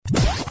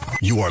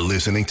You are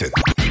listening to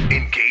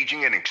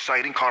engaging and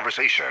exciting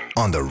conversation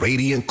on the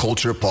Radiant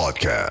Culture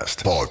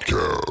Podcast.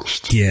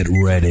 Get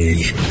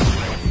ready.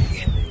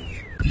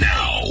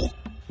 Now.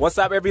 What's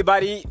up,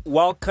 everybody?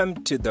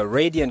 Welcome to the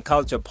Radiant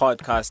Culture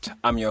Podcast.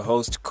 I'm your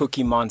host,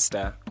 Cookie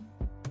Monster.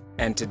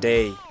 And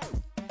today,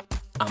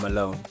 I'm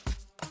alone.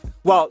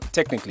 Well,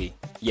 technically,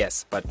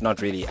 yes, but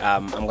not really.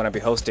 I'm going to be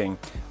hosting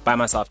by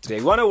myself today.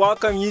 I want to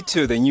welcome you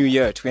to the new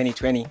year,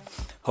 2020.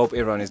 Hope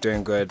everyone is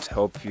doing good.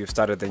 Hope you've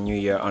started the new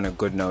year on a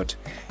good note.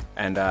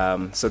 And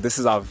so this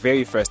is our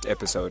very first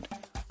episode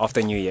of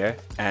the new year.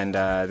 And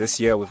this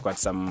year we've got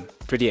some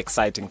pretty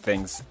exciting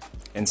things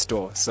in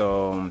store.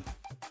 So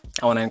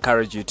I want to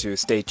encourage you to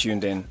stay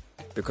tuned in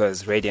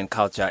because Radiant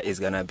Culture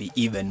is going to be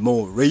even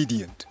more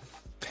radiant.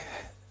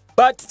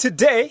 But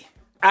today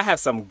I have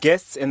some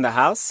guests in the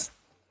house.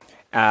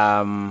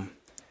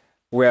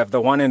 We have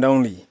the one and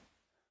only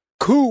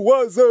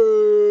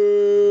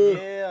Kuwaza.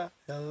 Yeah.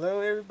 Hello,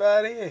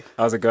 everybody.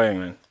 How's it going,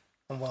 man?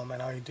 I'm well, man.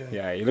 How are you doing?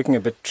 Yeah, you're looking a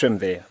bit trim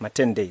there. My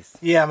 10 days.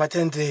 Yeah, my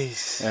 10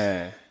 days.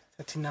 30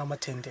 now, my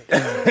 10 days.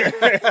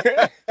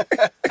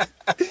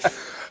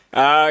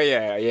 Oh,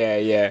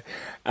 yeah.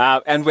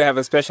 And we have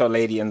a special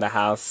lady in the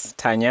house,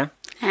 Tanya.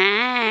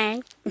 Hi.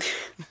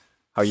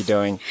 How you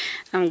doing?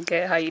 I'm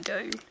good. How you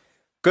doing?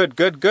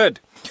 Good.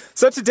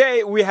 So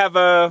today we have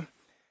a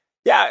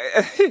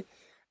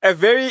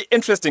very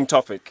interesting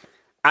topic.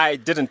 I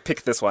didn't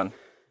pick this one,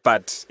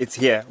 but it's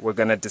here. We're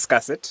going to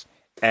discuss it.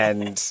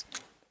 And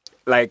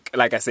like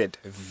I said,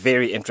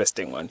 very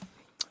interesting one.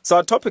 So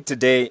our topic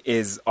today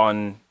is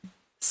on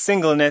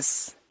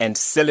singleness and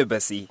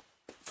celibacy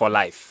for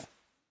life.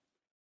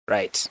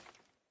 Right.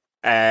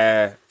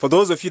 For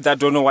those of you that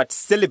don't know what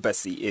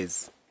celibacy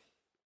is,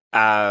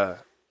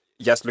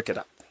 just look it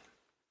up.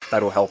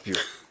 That will help you.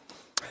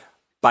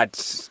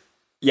 But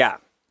yeah,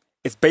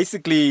 it's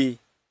basically,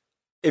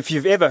 if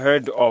you've ever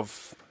heard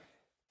of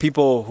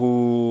people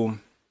who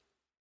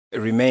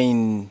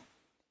remain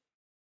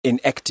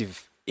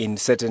inactive in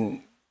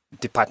certain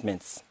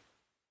departments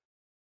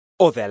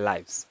all their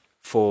lives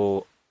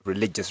for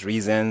religious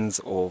reasons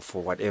or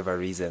for whatever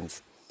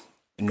reasons,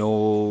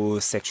 no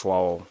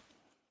sexual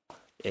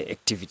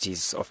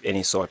activities of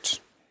any sort.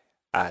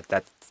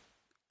 That's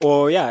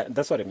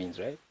what it means,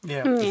 right?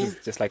 Yeah. This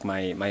is just like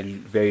my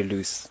very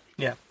loose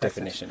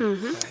definition.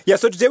 Mm-hmm. Yeah,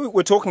 so today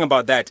we're talking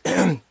about that.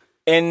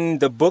 In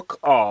the book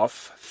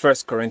of 1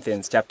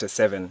 Corinthians chapter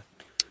 7,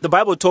 the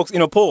Bible talks,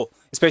 Paul,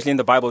 especially in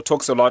the Bible,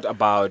 talks a lot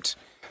about,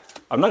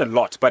 not a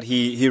lot, but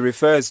he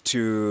refers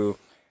to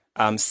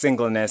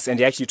singleness, and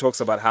he actually talks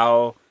about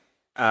how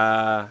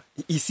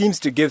he seems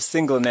to give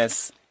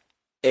singleness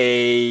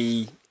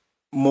a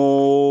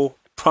more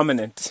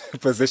prominent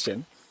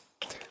position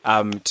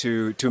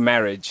to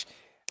marriage.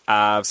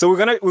 So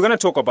we're gonna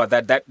talk about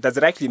that. Does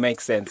it actually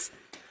make sense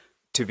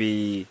to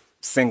be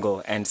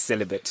single and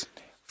celibate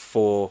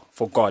for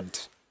God?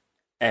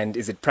 And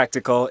is it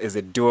practical? Is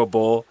it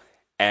doable?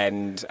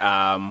 And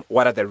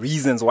what are the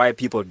reasons why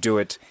people do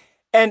it?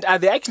 And are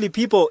there actually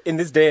people in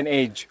this day and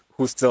age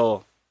who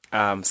still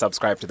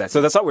subscribe to that? So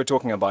that's what we're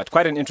talking about.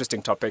 Quite an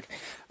interesting topic.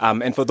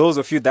 And for those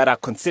of you that are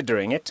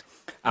considering it,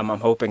 I'm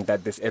hoping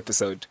that this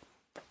episode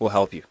will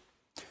help you.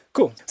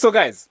 Cool. So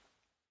guys,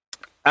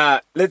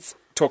 let's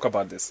talk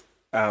about this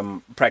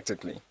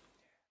practically.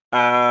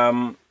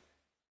 A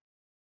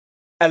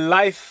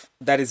life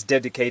that is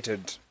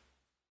dedicated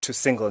to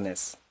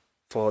singleness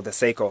for the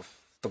sake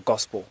of the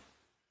gospel.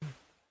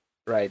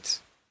 Right.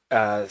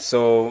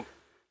 So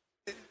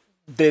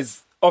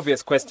there's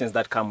obvious questions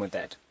that come with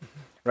that.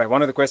 Right.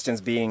 One of the questions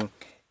being,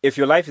 if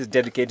your life is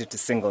dedicated to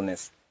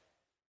singleness,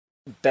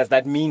 does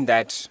that mean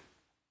that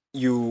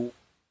you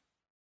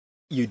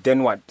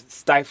then what?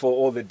 Stifle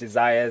all the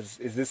desires?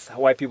 Is this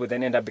why people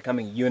then end up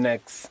becoming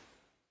eunuchs?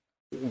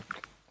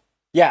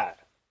 Yeah.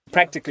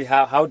 Practically,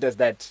 how does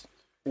that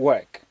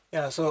work?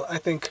 Yeah, so I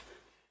think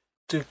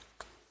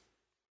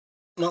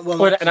and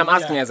I'm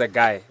asking as a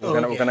guy.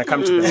 We're gonna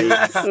come to the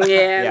ladies.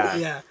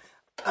 Yeah.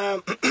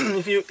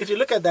 If you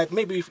look at that,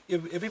 maybe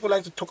if people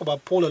like to talk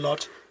about Paul a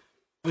lot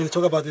when they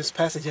talk about this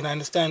passage, and I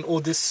understand all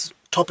this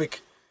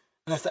topic,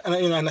 and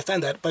I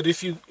understand that. But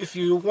if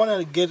you want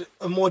to get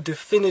a more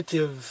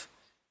definitive,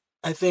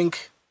 I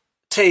think,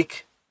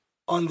 take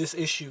on this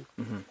issue,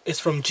 it's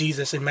from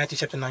Jesus in Matthew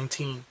chapter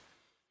 19,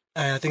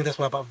 and I think that's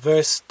about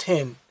verse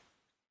 10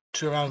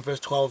 to around verse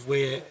 12,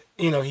 where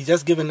he's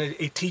just given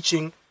a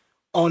teaching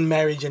on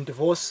marriage and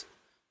divorce,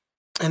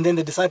 and then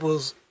the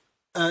disciples,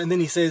 and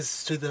then he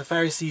says to the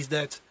Pharisees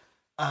that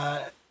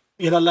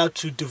you're not allowed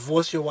to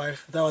divorce your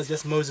wife. That was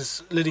just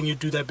Moses letting you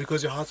do that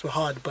because your hearts were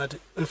hard, but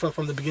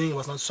from the beginning it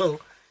was not so.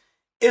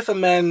 If a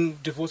man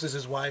divorces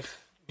his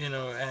wife,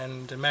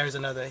 and marries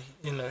another,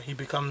 he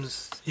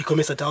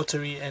commits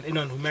adultery, and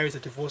anyone who marries a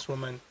divorced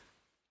woman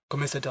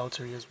commits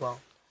adultery as well.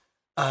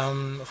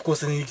 Of course,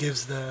 then he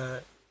gives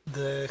the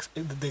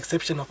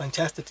exception of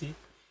unchastity.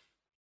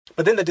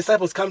 But then the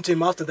disciples come to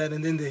him after that,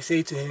 and then they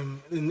say to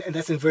him, and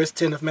that's in verse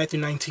 10 of Matthew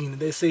 19,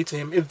 they say to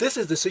him, if this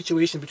is the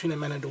situation between a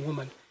man and a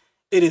woman,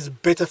 it is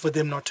better for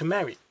them not to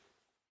marry.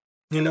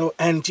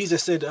 And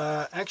Jesus said,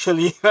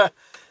 actually,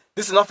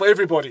 this is not for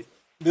everybody.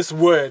 This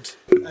word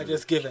I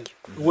just given,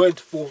 word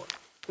for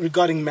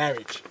regarding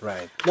marriage,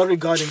 Right. not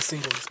regarding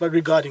singleness, but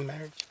regarding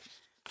marriage.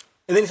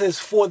 And then he says,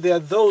 for there are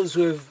those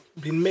who have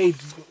been made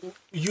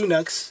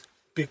eunuchs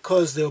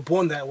because they were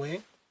born that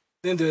way.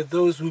 Then there are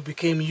those who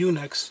became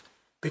eunuchs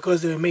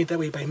because they were made that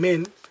way by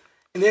men.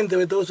 And then there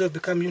are those who have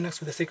become eunuchs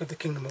for the sake of the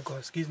kingdom of God.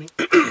 Excuse me.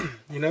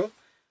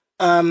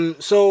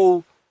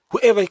 So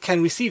whoever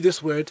can receive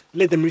this word,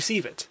 let them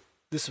receive it.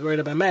 This word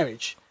about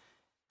marriage.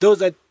 Those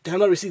that have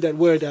not received that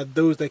word are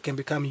those that can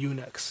become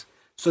eunuchs.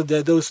 So there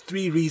are those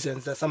three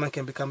reasons that someone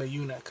can become a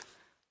eunuch.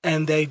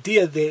 And the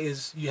idea there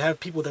is you have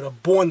people that are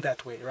born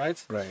that way,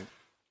 right?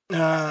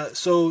 Right.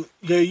 So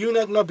you're a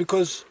eunuch not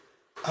because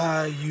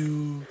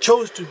you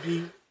chose to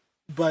be,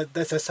 but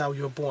that's just how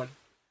you're born.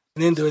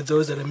 And then there are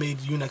those that are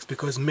made eunuchs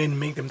because men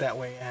make them that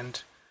way.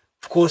 And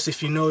of course,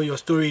 if you know your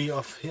story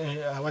of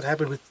what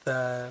happened with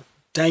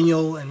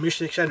Daniel and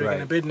Meshach, Shadrach,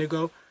 and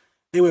Abednego,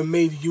 they were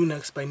made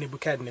eunuchs by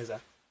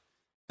Nebuchadnezzar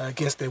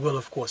against their will,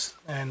 of course.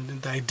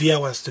 And the idea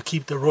was to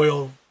keep the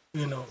royal,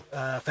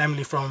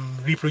 family from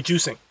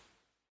reproducing.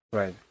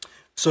 Right.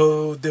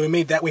 So they were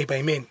made that way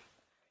by men.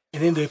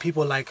 And then there are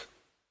people like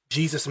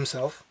Jesus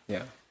himself.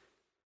 Yeah.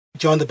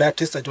 John the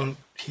Baptist. I don't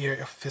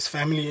hear of his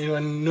family.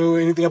 Anyone know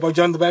anything about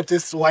John the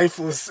Baptist's wife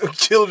or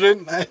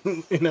children?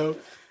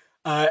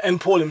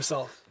 And Paul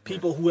himself.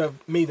 People who have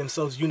made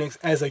themselves eunuchs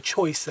as a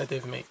choice that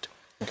they've made.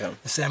 Okay.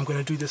 They say, I'm going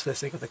to do this for the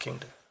sake of the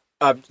kingdom.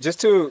 Just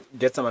to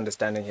get some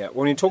understanding here,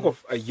 when you talk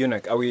of a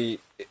eunuch, are we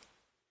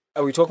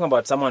talking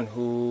about someone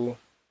who...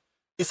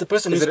 It's a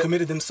person who's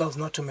committed themselves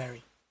not to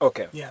marry.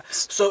 Okay. Yeah.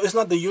 So it's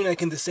not the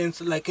eunuch in the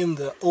sense like in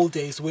the old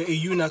days where a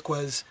eunuch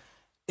was,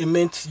 it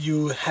meant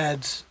you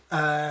had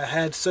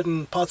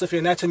certain parts of your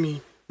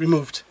anatomy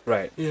removed.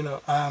 Right.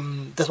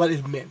 That's what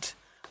it meant.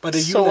 But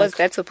so was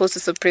that supposed to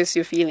suppress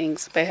your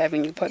feelings by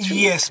having your parts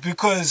removed? Yes,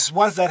 because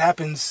once that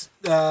happens,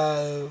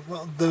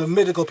 the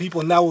medical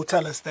people now will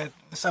tell us that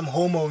some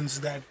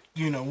hormones that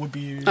would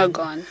be are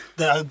gone.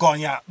 That are gone.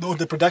 Yeah,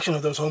 the production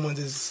of those hormones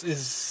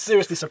is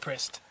seriously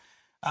suppressed.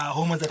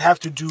 Hormones that have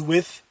to do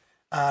with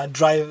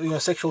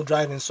drive, sexual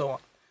drive, and so on.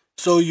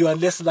 So you are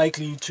less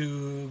likely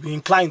to be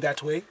inclined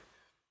that way.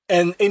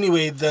 And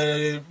anyway,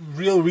 the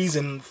real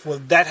reason for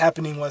that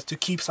happening was to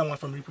keep someone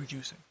from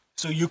reproducing.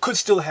 So you could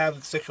still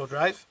have sexual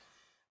drive,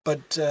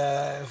 but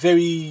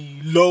very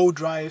low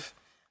drive.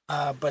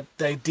 But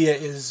the idea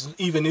is,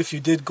 even if you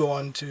did go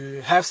on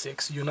to have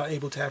sex, you're not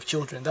able to have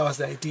children. That was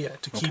the idea,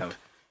 to keep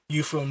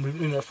you from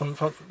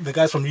the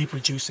guys from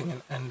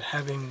reproducing and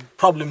having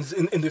problems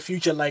in the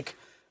future, like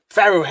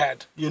Pharaoh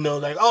had.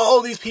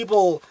 All these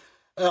people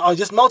are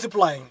just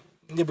multiplying.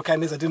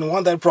 Nebuchadnezzar didn't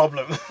want that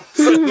problem,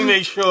 so he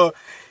made sure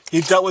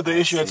he dealt with the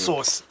issue at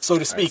source, so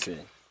to speak.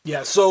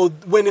 Yeah, so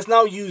when it's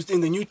now used in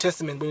the New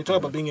Testament, when you talk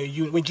about being a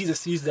eunuch, when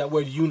Jesus uses that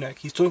word eunuch,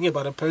 he's talking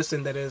about a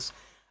person that has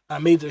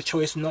made the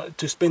choice not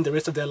to spend the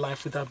rest of their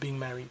life without being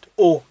married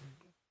or,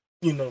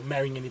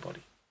 marrying anybody.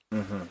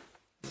 Mm-hmm.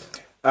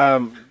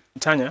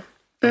 Tanya,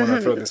 I want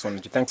to throw this one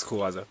at you. Thanks,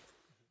 Kuwaza.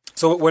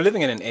 So we're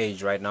living in an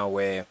age right now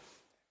where,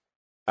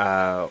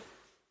 let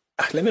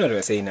me not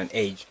even say in an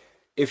age.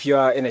 If you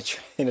are in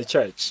a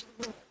church,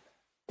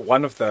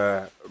 one of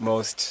the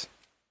most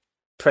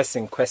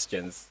pressing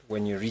questions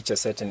when you reach a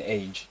certain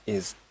age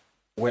is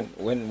when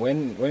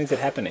is it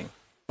happening?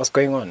 What's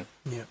going on?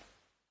 Yeah.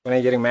 When are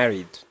you getting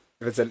married?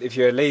 If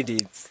you're a lady,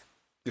 it's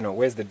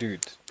where's the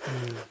dude?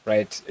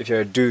 Right? If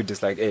you're a dude,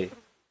 it's like, hey,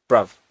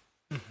 bruv,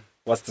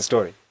 what's the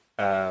story?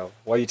 Why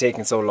are you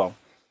taking so long?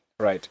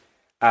 Right.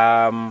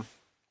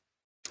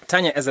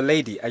 Tanya, as a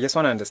lady, I just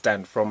want to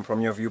understand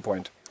from your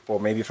viewpoint, or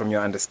maybe from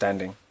your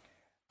understanding,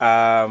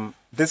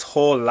 this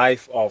whole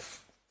life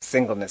of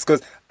singleness,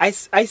 because I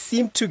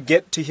seem to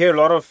get to hear a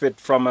lot of it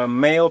from a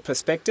male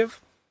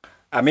perspective,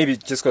 maybe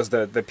just because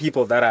the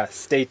people that are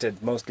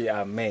stated mostly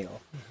are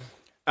male.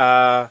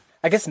 I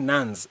guess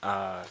nuns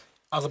are...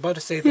 I was about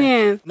to say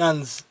that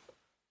nuns,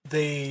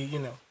 they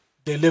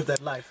live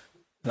that life.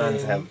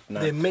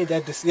 They made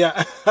that decision.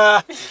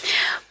 Yeah.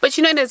 But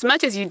as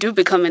much as you do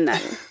become a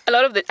nun,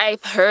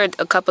 I've heard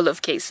a couple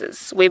of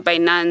cases whereby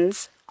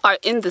nuns are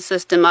in the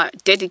system, are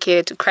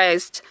dedicated to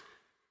Christ,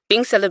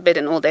 being celibate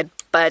and all that,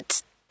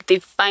 but they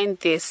find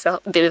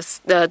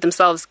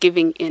themselves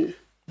giving in.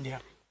 Yeah.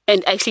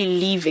 And actually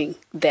leaving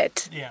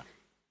that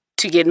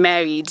to get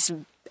married,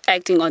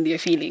 acting on their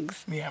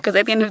feelings. Yeah. Because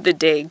at the end of the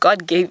day,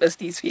 God gave us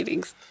these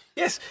feelings.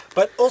 Yes,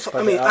 but also,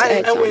 I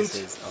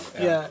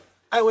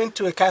went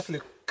to a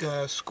Catholic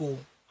school,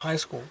 high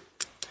school,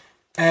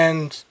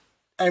 and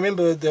I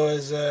remember there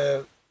was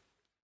it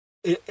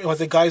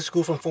was a guy's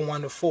school from Form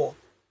 1 to 4.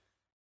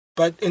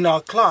 But in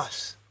our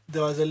class,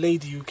 there was a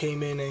lady who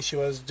came in and she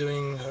was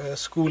doing her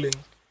schooling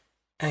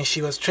and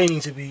she was training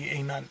to be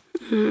a nun.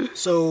 Mm-hmm.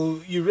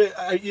 So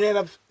you end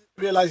up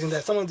realizing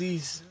that some of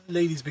these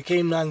ladies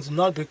became nuns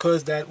not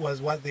because that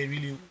was what they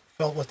really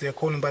felt was their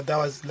calling, but that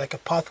was like a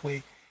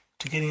pathway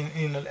to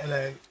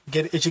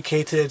get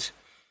educated,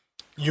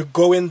 You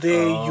go in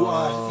there, you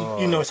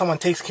are, someone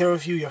takes care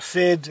of you, you're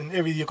fed, and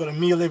you got a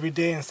meal every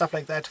day and stuff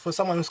like that. For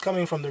someone who's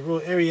coming from the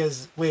rural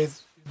areas where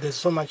there's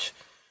so much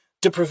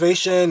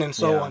deprivation and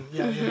so on,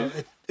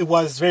 it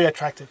was very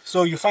attractive.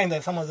 So you find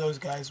that some of those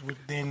guys would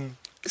then...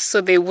 So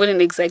they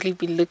wouldn't exactly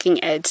be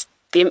looking at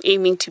them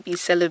aiming to be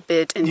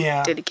celibate and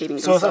dedicating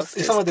themselves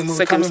to some of them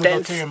would come in with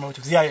ulterior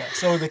motives.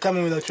 So they come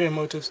in with ulterior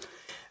motives.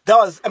 That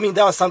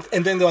was something.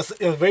 And then there was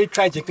a very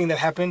tragic thing that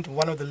happened.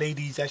 One of the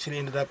ladies actually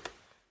ended up,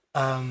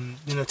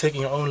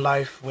 taking her own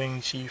life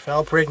when she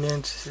fell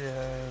pregnant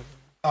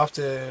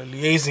after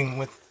liaising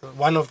with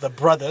one of the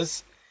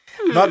brothers.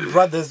 Not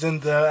brothers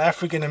in the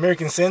African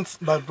American sense,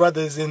 but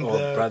brothers in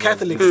the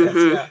Catholic sense.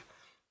 Yeah,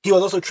 he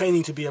was also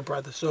training to be a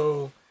brother.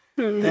 So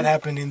that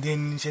happened, and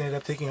then she ended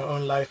up taking her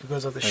own life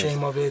because of the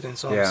shame of it, and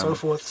so on and so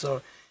forth.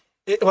 So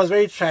it was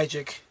very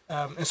tragic.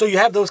 And so you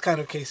have those kind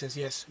of cases,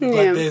 yes.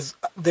 But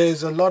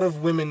there's a lot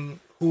of women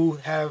who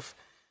have,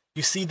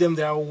 you see them,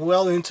 they are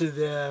well into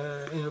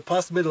their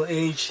past middle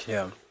age,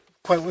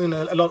 quite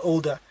a lot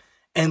older.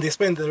 And they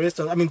spend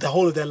the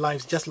whole of their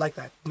lives just like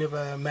that.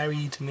 Never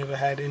married, never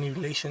had any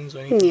relations or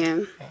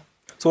anything. Yeah.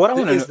 So what I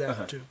want to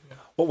know,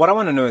 what I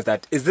want to know is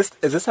that is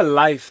this a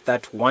life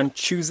that one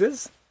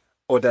chooses,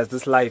 or does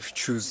this life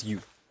choose you?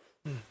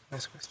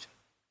 Nice question.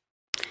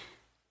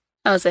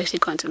 I was actually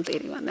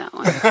contemplating on that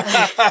one.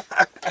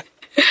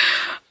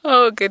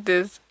 Oh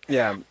goodness.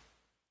 Yeah.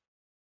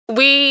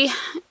 We,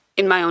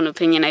 in my own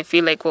opinion, I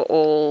feel like we're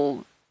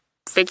all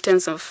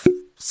victims of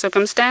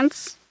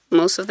circumstance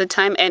most of the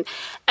time, and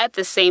at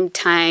the same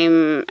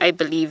time I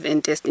believe in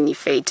destiny,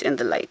 fate, and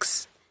the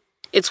likes.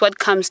 It's what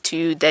comes to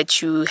you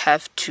that you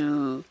have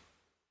to,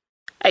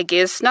 I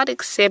guess, not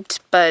accept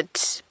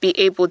but be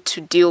able to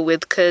deal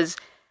with, because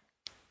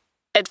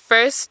at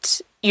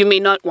first you may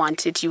not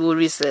want it, you will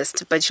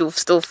resist, but you'll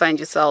still find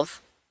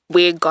yourself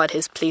where God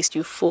has placed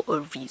you for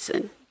a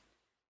reason.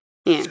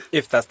 Yeah.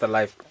 If that's the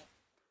life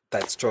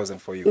that's chosen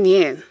for you.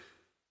 Yeah.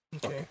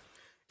 Okay.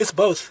 It's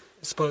both.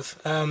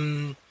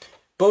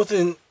 Both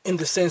in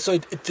the sense, so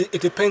it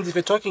depends if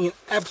you're talking in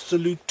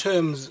absolute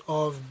terms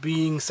of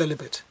being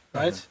celibate,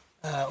 right?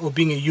 Or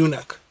being a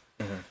eunuch.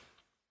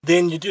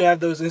 Then you do have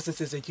those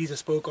instances that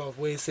Jesus spoke of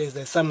where he says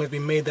that some have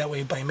been made that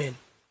way by men.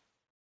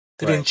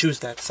 They didn't choose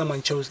that.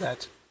 Someone chose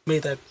that,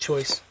 made that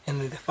choice,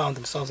 and they found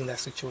themselves in that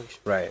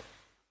situation. Right.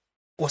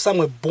 Or some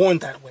were born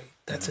that way.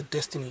 That's a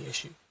destiny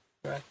issue,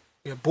 right?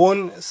 You're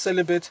born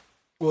celibate,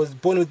 was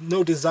born with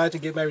no desire to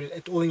get married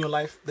at all in your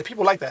life. There are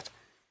people like that.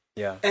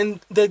 Yeah. And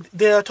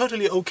they are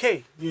totally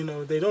okay.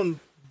 They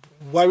don't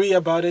worry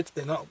about it.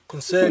 They're not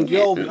concerned.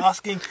 You're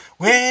asking,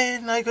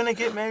 when are you going to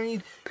get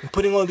married? And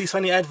putting all these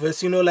funny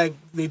adverts, like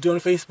they do on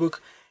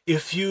Facebook.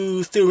 If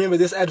you still remember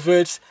this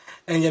advert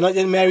and you're not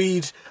yet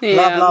married,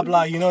 blah, blah,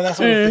 blah, that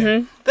sort of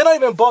thing. They're not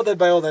even bothered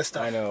by all that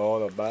stuff. I know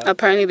all about it.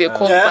 Apparently they're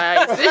called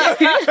buys.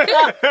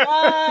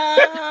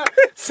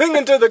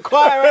 Singing to the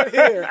choir right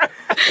here.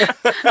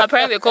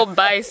 Apparently they're called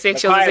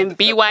bisexuals and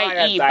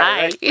BYE,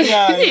 bi.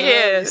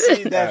 Yes. You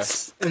see,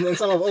 that's and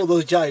some of all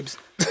those jibes.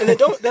 And they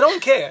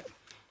don't care.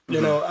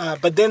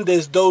 But then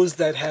there's those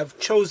that have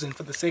chosen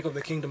for the sake of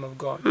the kingdom of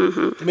God.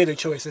 They made a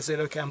choice. They said,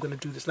 okay, I'm going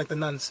to do this. Like the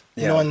nuns.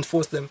 No one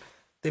forced them.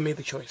 They made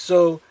the choice.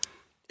 So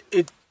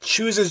it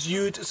chooses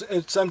you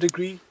to some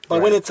degree.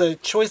 But when it's a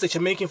choice that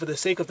you're making for the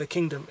sake of the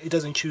kingdom, it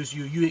doesn't choose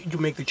you. You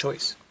make the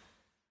choice.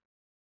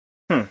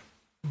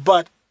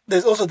 But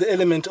there's also the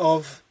element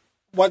of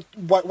what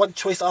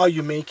choice are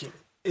you making?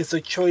 It's a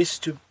choice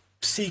to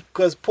seek,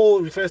 because Paul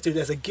refers to it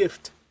as a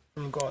gift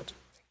from God.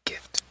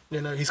 Gift.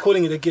 He's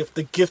calling it a gift,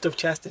 the gift of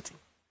chastity.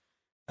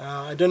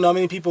 I don't know how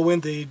many people, when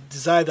they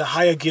desire the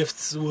higher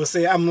gifts, will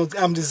say,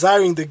 I'm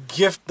desiring the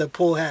gift that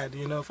Paul had,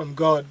 from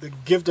God, the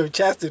gift of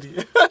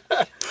chastity.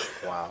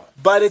 Wow.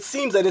 But it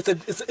seems that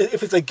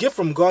if it's a gift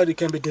from God, it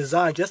can be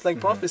desired, just like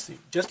prophecy,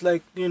 just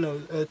like,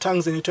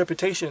 tongues and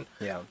interpretation,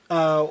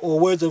 or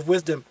words of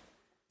wisdom.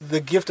 The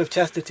gift of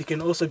chastity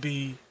can also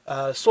be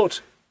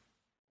sought.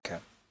 Okay.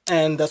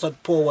 And that's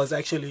what Paul was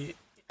actually...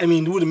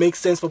 it would make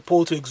sense for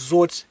Paul to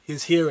exhort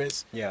his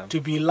hearers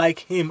to be like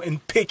him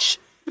and pitch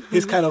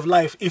his kind of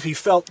life if he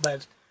felt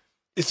that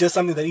it's just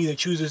something that either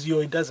chooses you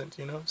or it doesn't,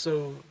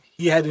 So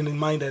he had in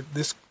mind that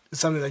this is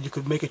something that you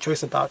could make a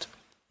choice about,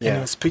 and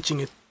he was pitching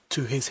it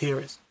to his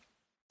hearers.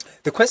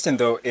 The question,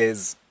 though,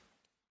 is,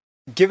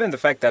 given the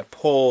fact that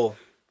Paul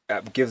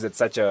gives it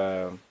such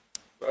a...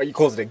 he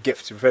calls it a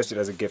gift, he refers to it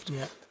as a gift.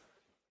 Yeah.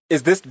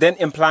 Is this then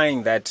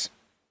implying that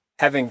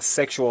having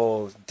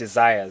sexual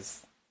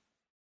desires,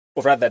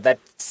 or rather that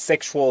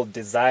sexual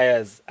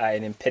desires are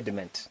an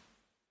impediment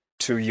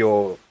to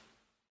your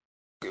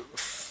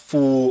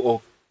full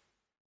or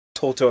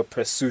total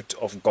pursuit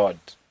of God?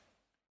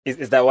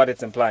 Is that what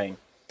it's implying?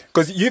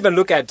 Because you even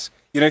look at,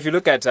 if you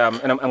look at,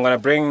 and I'm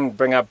going to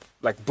bring up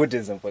like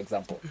Buddhism, for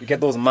example. You get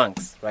those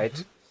monks,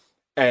 right?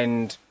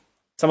 And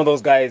some of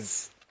those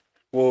guys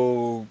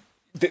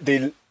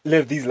they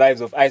live these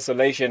lives of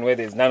isolation where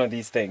there's none of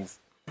these things.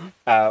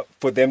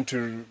 For them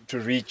to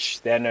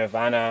reach their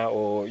nirvana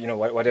or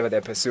whatever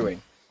they're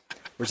pursuing,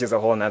 which is a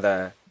whole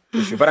nother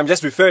issue. But I'm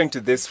just referring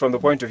to this from the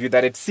point of view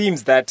that it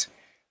seems that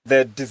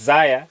the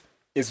desire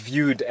is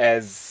viewed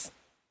as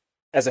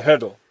a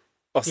hurdle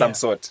of some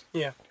sort.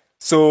 Yeah.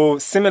 So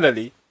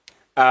similarly,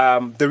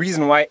 the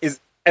reason why is,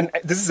 and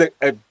this is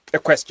a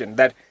question,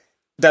 that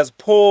does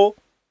Paul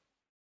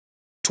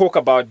talk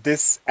about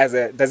this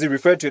does he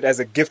refer to it as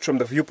a gift from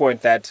the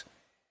viewpoint that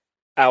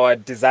our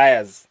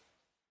desires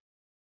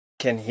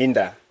can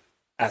hinder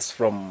us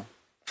from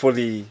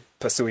fully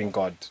pursuing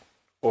God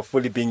or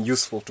fully being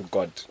useful to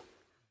God?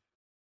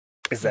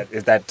 Is that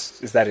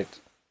it?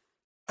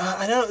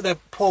 I know that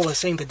Paul was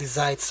saying the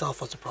desire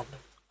itself was the problem.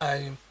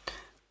 I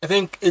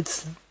think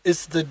it's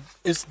the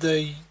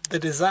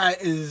desire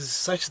is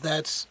such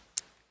that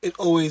it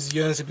always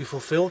yearns to be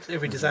fulfilled.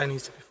 Every desire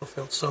needs to be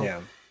fulfilled.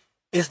 So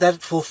it's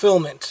that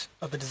fulfillment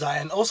of the desire.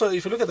 And also,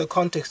 if you look at the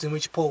context in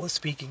which Paul was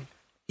speaking,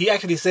 he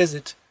actually says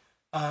it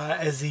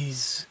as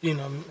he's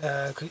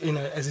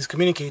as he's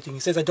communicating. He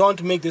says, "I don't want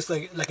to make this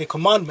like a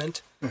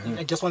commandment.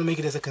 I just want to make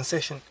it as a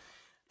concession."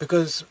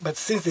 But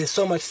since there's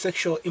so much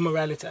sexual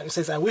immorality, he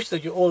says, "I wish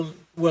that you all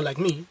were like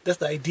me. That's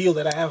the ideal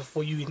that I have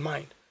for you in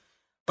mind.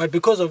 But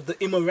because of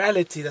the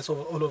immorality that's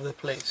all over the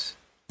place,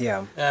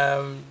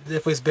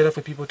 therefore it's better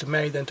for people to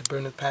marry than to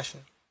burn with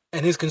passion."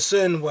 And his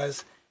concern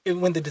was,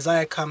 when the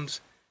desire comes,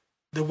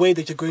 the way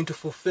that you're going to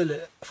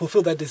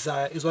fulfill that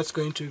desire is what's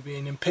going to be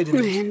an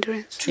impediment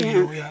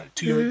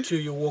to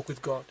your walk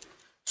with God.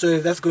 So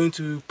if that's going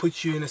to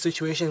put you in a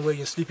situation where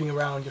you're sleeping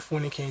around, you're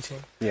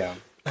fornicating,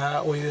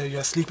 or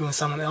you're sleeping with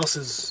someone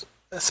else's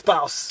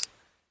spouse,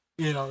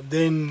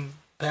 then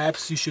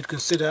perhaps you should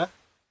consider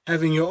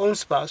having your own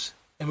spouse,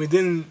 and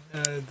within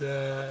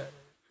the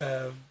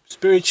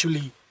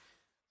spiritually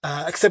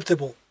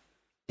acceptable,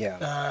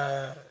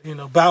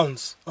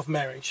 bounds of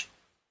marriage,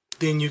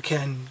 then you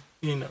can,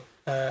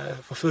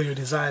 fulfill your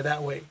desire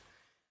that way.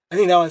 I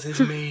think that was his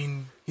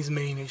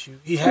main issue.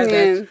 He had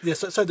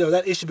that. So there was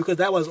that issue because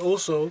that was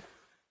also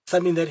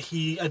something that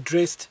he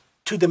addressed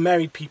to the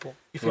married people.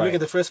 If you look at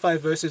the first 5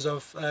 verses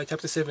of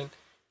chapter 7,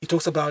 he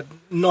talks about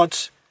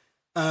not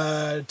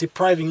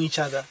depriving each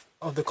other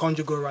of the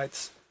conjugal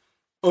rights.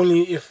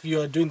 Only if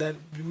you're doing that,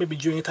 maybe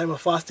during a time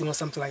of fasting or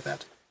something like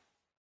that.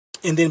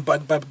 And then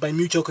by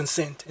mutual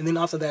consent. And then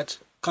after that,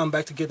 come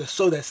back together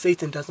so that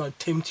Satan does not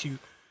tempt you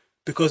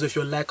because of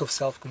your lack of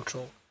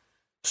self-control.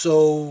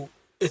 So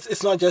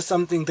it's not just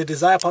something, the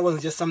desire part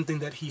wasn't just something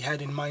that he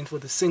had in mind for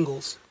the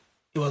singles.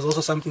 It was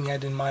also something he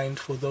had in mind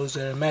for those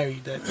that are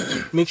married, that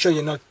make sure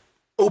you're not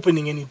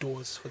opening any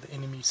doors for the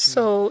enemy.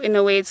 So in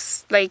a way,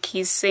 it's like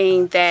he's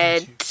saying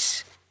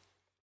that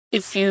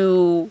if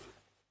you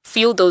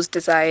feel those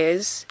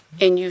desires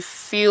and you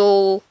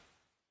feel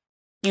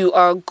you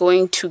are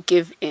going to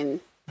give in,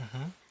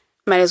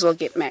 might as well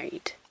get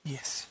married.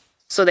 Yes.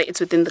 So that it's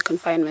within the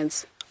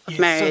confinements of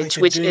marriage,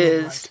 which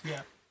is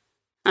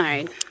all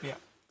right. Yeah.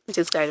 Which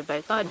is guided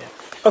by God. Yeah.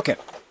 Okay.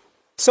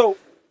 So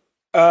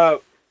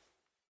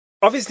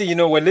obviously,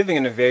 we're living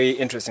in a very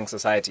interesting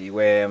society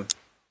where,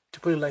 to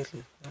put it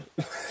lightly.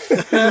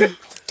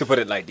 To put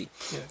it lightly.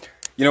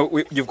 Yeah.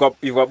 You've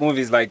got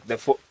movies like The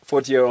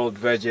 40-Year-Old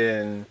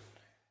Virgin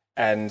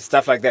and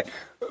stuff like that.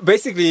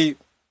 Basically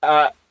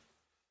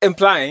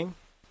implying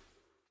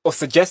or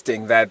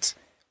suggesting that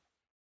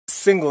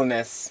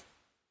singleness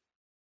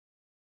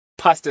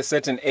past a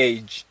certain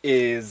age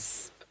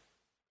is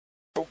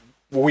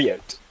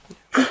weird.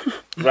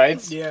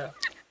 Right? Yeah.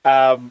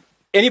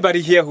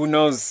 Anybody here who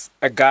knows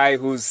a guy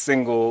who's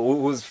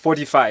single, who's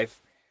 45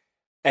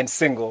 and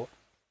single,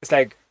 it's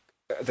like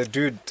the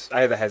dude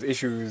either has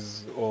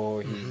issues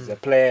or he's a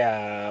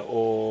player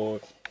or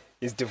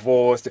he's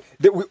divorced.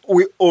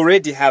 We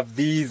already have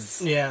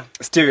these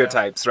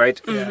stereotypes, right?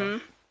 Yeah.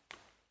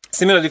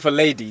 Similarly for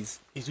ladies.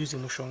 He's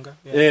using Mushonga.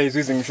 Yeah, he's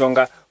using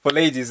Mushonga. For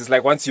ladies, it's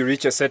like once you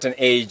reach a certain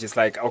age, it's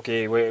like,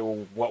 okay,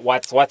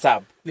 what's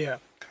up? Yeah.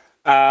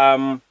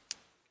 And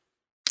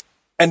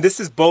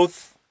this is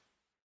both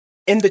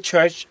in the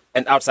church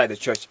and outside the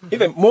church,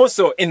 even more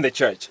so in the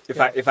church,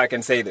 if I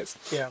can say this,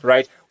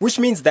 right? Which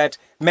means that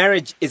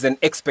marriage is an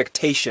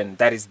expectation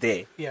that is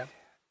there,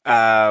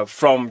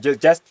 from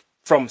just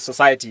from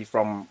society,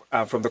 from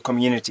the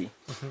community.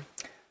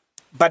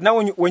 But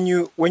now, when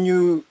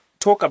you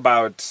talk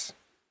about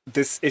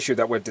this issue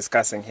that we're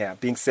discussing here,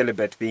 being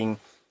celibate, being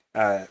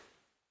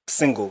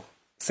single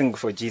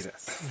for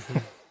Jesus,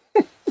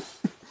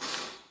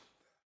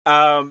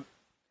 how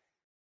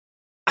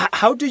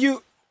do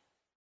you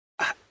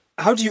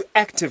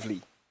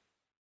actively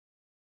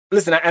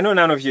listen? I know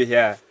none of you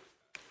here,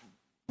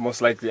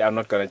 most likely, are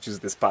not going to choose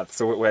this path,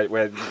 so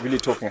we're really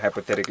talking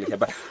hypothetically here.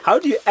 But how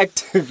do you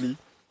actively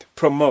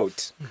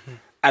promote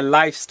a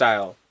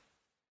lifestyle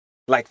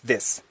like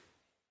this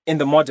in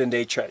the modern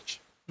day church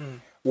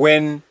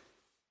when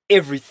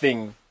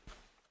everything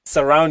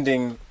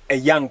surrounding a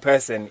young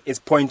person is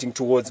pointing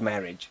towards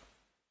marriage?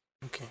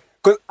 Okay.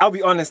 Because I'll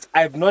be honest,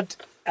 I've not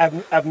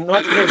ever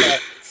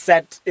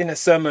sat in a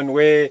sermon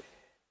where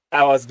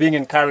I was being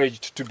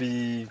encouraged to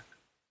be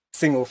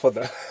single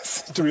to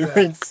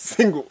remain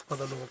single for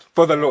the Lord.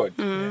 For the Lord.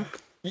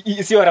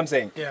 You see what I'm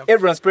saying? Yeah.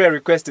 Everyone's prayer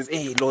request is,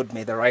 hey, Lord,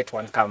 may the right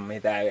one come. May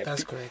that.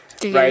 That's correct.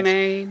 Do you Right.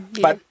 marry?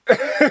 But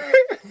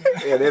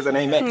yeah, there's an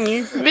amen.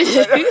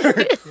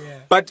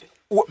 Yeah. But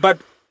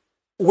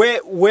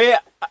where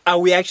are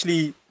we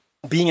actually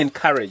being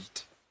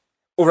encouraged?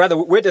 Or rather,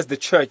 where does the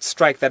church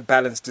strike that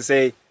balance to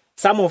say,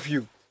 some of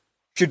you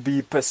should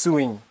be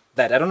pursuing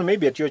that? I don't know,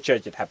 maybe at your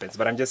church it happens,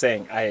 but I'm just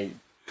saying,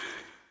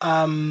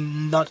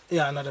 Not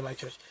in my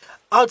church.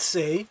 I'd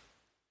say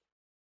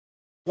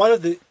one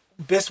of the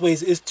best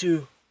ways is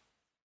to,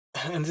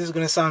 and this is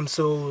going to sound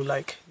so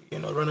like,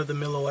 run of the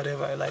mill or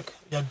whatever, like,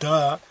 yeah,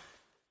 duh.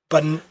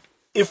 But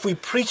if we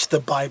preach the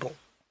Bible,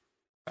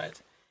 right?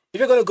 If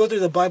you're going to go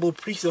through the Bible,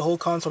 preach the whole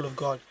counsel of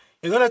God,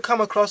 you're going to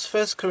come across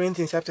 1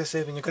 Corinthians chapter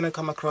 7. You're going to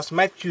come across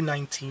Matthew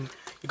 19.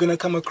 You're going to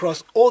come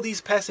across all these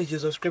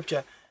passages of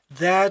scripture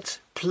that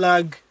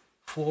plug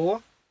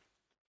for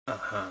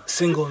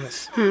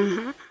singleness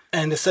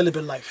and the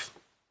celibate life.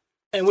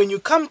 And when you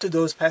come to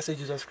those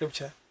passages of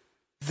scripture,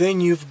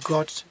 then you've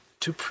got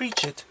to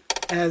preach it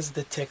as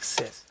the text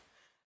says,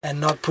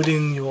 and not put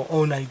in your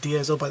own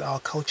ideas about our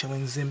culture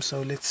when Zim.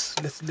 So let's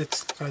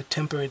kind of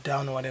temper it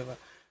down or whatever.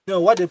 No,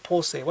 what did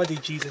Paul say? What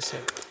did Jesus say?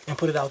 And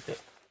put it out there.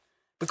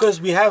 Because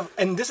we have,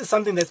 and this is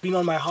something that's been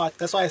on my heart.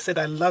 That's why I said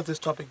I love this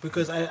topic,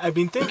 because I've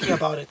been thinking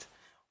about it.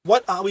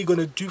 What are we going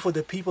to do for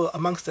the people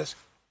amongst us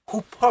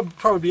who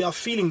probably are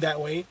feeling that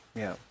way?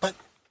 yeah. But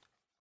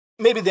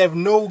maybe they have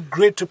no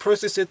grid to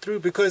process it through,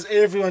 because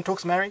everyone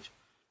talks marriage.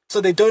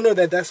 So they don't know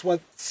that that's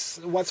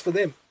what's for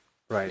them.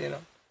 Right.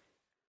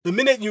 The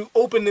minute you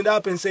open it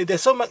up and say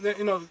there's so much,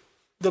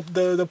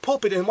 the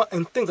pulpit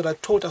and things that are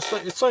taught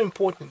it's so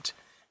important.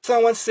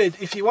 Someone said,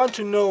 if you want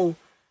to know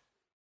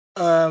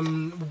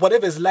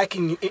whatever is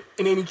lacking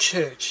in any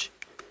church,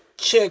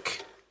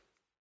 check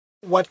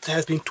what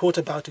has been taught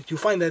about it. You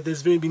find that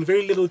there's been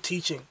very little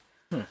teaching.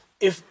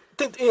 If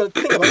think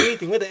about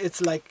anything, whether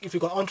it's like if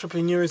you've got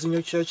entrepreneurs in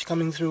your church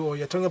coming through, or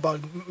you're talking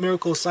about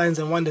miracles, signs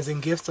and wonders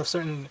and gifts of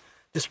certain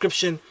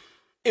description,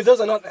 if those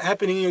are not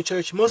happening in your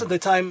church, most of the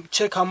time,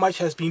 check how much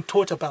has been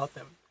taught about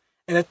them.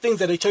 And the things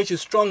that the church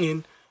is strong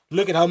in,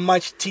 look at how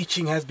much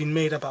teaching has been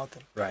made about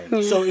them. Right.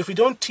 So if we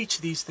don't teach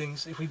these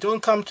things, if we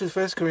don't come to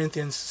 1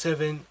 Corinthians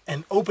 7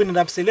 and open it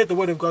up, say, let the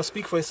word of God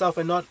speak for itself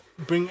and not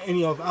bring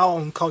any of our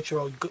own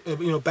cultural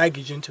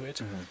baggage into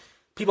it,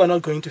 people are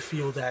not going to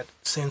feel that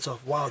sense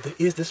of, wow, there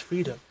is this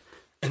freedom.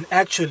 And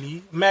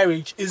actually,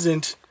 marriage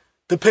isn't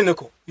the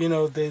pinnacle.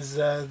 There's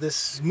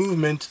this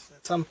movement.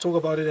 Some talk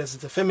about it as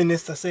the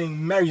feminists are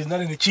saying marriage is not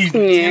an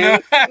achievement.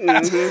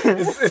 It's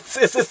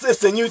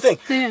a new thing.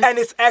 And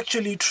it's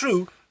actually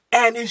true.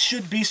 And it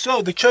should be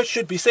so. The church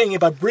should be saying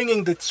about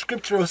bringing the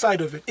scriptural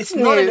side of it. It's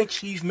not an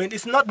achievement.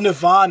 It's not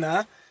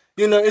nirvana.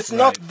 It's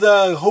not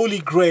the holy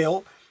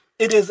grail.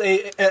 It is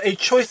a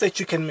choice that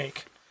you can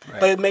make.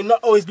 Right. But it may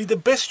not always be the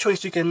best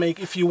choice you can make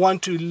if you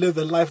want to live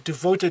a life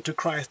devoted to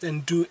Christ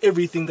and do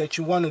everything that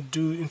you want to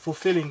do in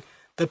fulfilling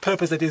the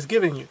purpose that He's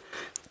given you.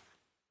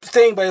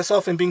 Staying by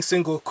yourself and being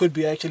single could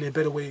be actually a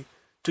better way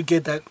to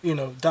get that,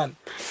 done.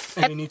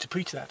 And we need to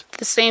preach that. At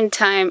the same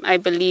time, I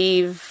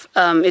believe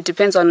it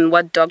depends on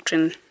what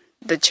doctrine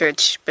the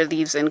church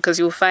believes in, because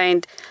you'll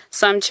find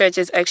some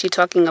churches actually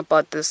talking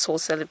about this whole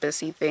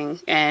celibacy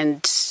thing,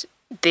 and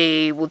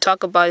they will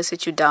talk about it,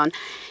 sit you down.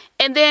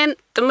 And then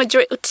the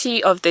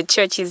majority of the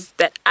churches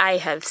that I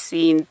have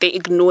seen, they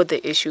ignore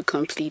the issue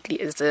completely,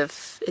 as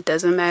if it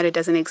doesn't matter, it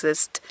doesn't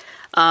exist.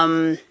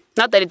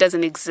 Not that it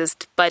doesn't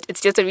exist, but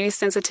it's just a really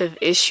sensitive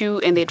issue,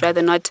 and they'd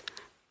rather not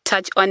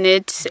touch on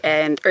it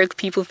and irk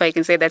people, if I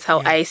can say that's how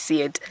I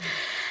see it.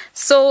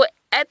 So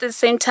at the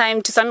same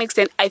time, to some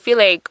extent, I feel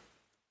like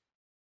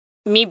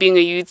me being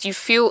a youth, you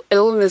feel a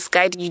little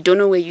misguided. You don't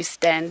know where you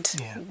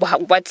stand,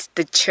 what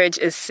the church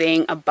is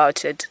saying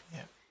about it.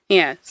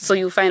 Yeah. So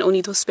you find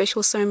only those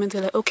special sermons.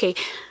 They're like, okay,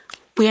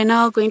 we are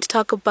now going to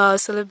talk about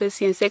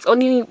celibacy and sex.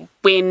 Only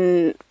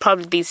when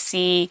probably they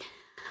see,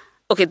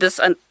 okay, this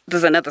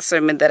is another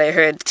sermon that I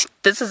heard.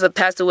 This is a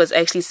pastor who was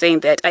actually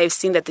saying that I've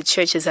seen that the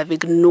churches have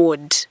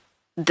ignored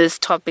this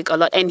topic a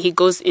lot, and he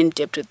goes in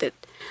depth with it.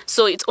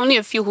 So it's only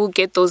a few who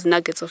get those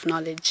nuggets of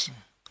knowledge,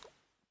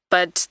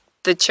 but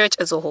the church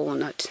as a whole will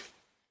not.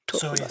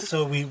 So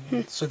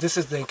this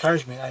is the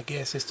encouragement, I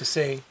guess, is to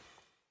say,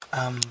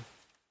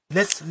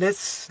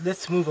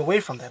 let's move away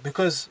from that,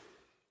 because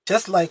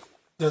just like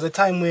there was a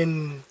time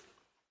when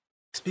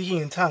speaking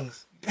in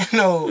tongues,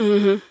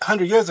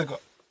 100 years ago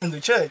in the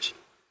church,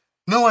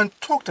 no one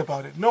talked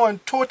about it. No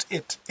one taught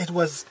it. It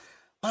was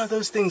one of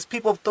those things.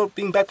 People thought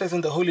being baptized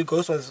in the Holy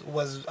Ghost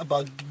was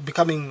about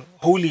becoming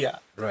holier.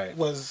 Right.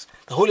 Was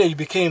the holier you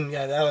became,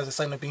 that was a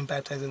sign of being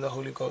baptized in the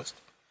Holy Ghost.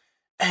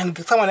 And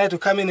someone had to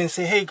come in and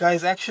say, hey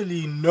guys,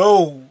 actually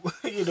no,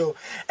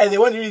 and they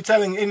weren't really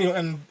telling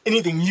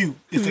anything new.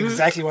 It's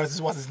exactly what is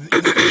in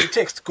the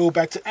text. Go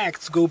back to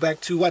Acts, go back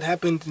to what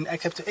happened in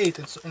Acts chapter 8.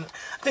 And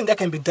I think that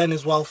can be done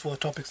as well for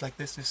topics like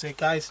this, to say,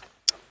 guys,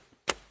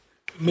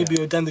 maybe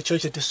you've done the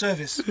church a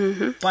disservice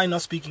by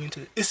not speaking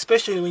into it.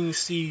 Especially when you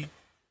see,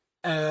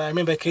 I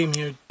remember I came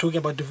here talking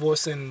about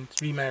divorce and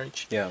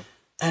remarriage. Yeah.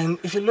 And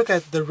if you look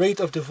at the rate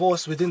of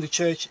divorce within the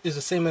church is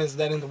the same as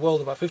that in the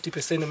world, about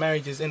 50% of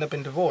marriages end up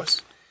in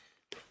divorce.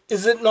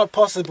 Is it not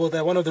possible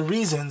that one of the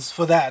reasons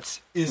for that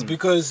is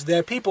because there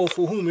are people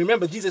for whom,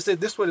 remember, Jesus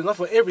said this word is not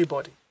for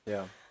everybody.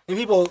 Yeah. And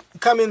people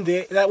come in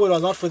there, that word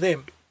was not for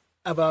them.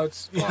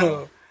 About,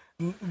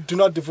 do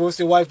not divorce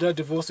your wife, do not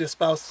divorce your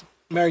spouse,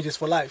 marriage is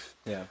for life.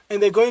 Yeah.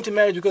 And they're going to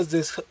marriage because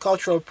there's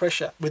cultural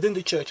pressure within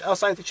the church,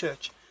 outside the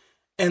church.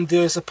 And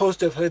they're supposed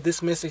to have heard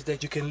this message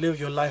that you can live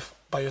your life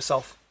by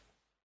yourself.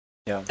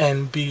 Yeah.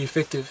 And be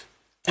effective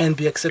and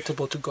be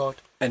acceptable to God.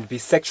 And be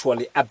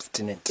sexually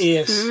abstinent.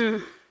 Yes.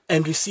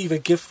 And receive a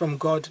gift from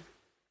God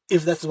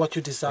if that's what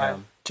you desire,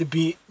 to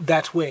be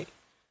that way.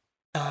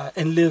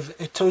 And live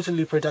a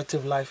totally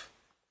productive life,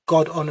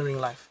 God-honoring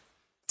life.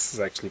 This is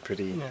actually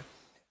pretty, this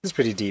is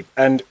pretty deep.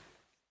 And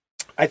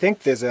I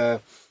think there's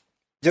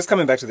just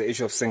coming back to the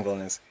issue of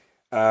singleness,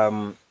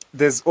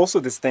 there's also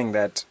this thing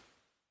that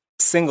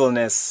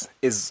singleness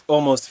is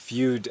almost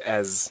viewed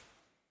as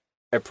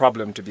a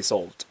problem to be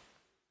solved.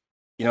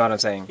 You know what I'm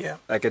saying? Yeah.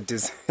 Like a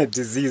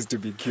disease to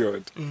be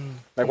cured.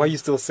 Like, why are you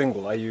still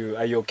single? Are you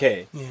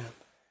okay?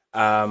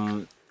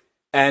 Yeah.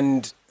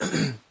 And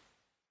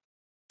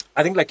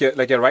I think, like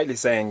you're rightly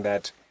saying,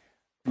 that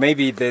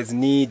maybe there's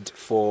need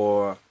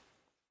for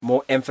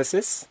more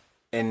emphasis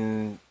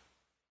in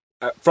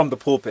from the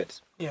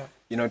pulpit. Yeah.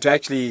 You know, to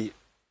actually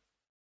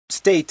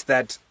state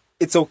that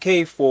it's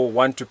okay for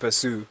one to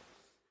pursue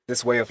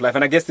this way of life.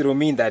 And I guess it will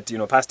mean that,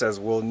 pastors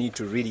will need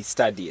to really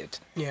study it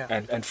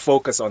and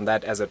focus on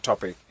that as a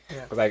topic.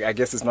 Because I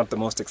guess it's not the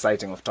most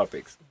exciting of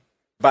topics.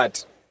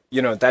 But,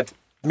 that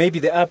maybe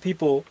there are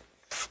people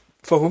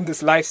for whom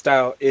this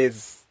lifestyle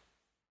is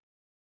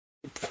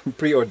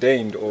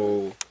preordained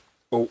or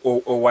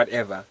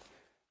whatever.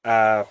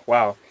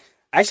 Wow.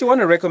 I actually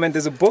want to recommend,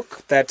 there's a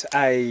book that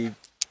I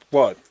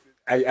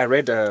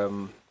read a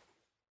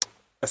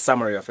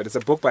summary of it. It's a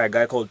book by a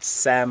guy called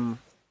Sam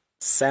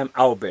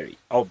Albury.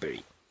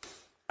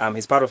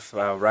 He's part of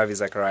Ravi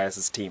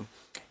Zacharias' team.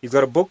 He's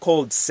got a book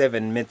called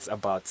 7 Myths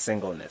About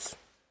Singleness.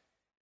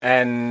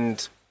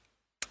 And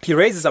he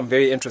raises some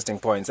very interesting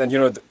points.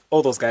 And,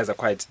 all those guys are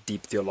quite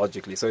deep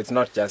theologically. So it's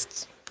not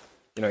just,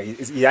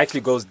 he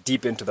actually goes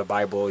deep into the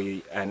Bible.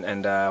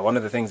 And one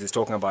of the things he's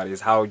talking about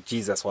is how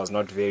Jesus was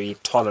not very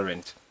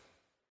tolerant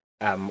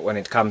when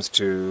it comes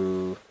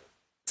to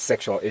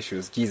sexual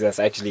issues. Jesus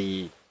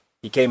actually,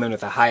 he came in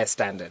with a higher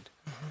standard.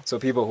 So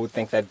people who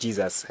think that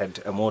Jesus had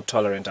a more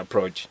tolerant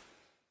approach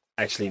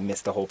actually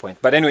missed the whole point.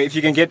 But anyway, if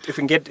you can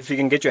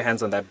get your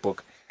hands on that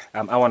book,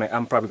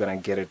 I'm probably gonna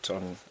get it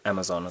on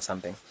Amazon or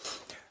something.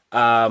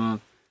 But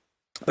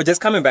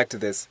just coming back to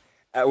this,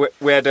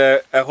 we had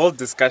a whole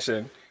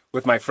discussion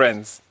with my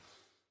friends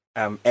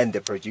and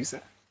the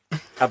producer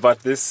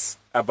about this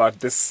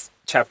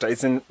chapter.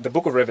 It's in the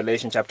book of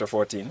Revelation, chapter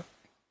 14,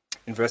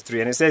 in verse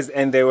 3, and it says,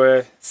 "And they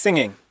were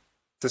singing."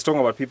 So it's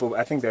talking about people.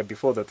 I think they're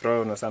before the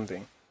throne or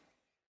something.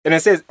 And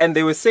it says, "And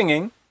they were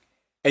singing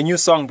a new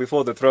song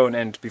before the throne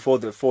and before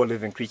the 4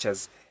 living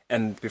creatures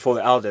and before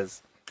the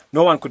elders.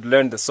 No one could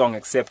learn the song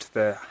except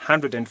the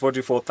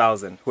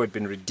 144,000 who had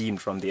been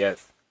redeemed from the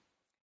earth.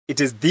 It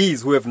is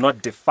these who have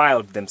not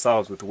defiled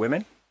themselves with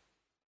women,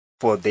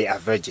 for they are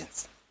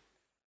virgins."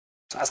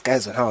 So us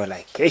guys were now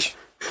like, hey,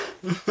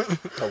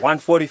 the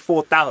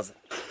 144,000.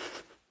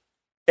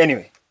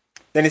 Anyway,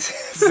 then it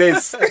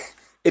says,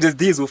 "It is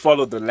these who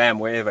follow the Lamb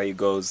wherever he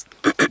goes.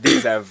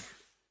 These have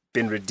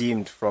been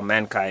redeemed from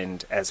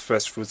mankind as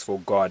first fruits for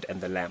God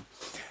and the Lamb."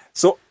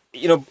 So,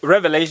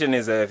 Revelation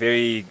is a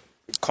very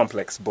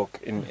complex book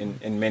in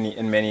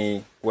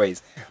many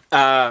ways.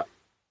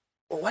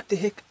 What the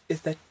heck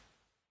is that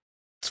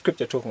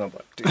scripture talking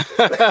about?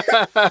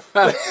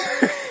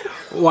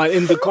 Well,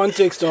 in the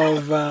context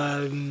of...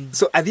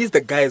 So are these the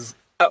guys...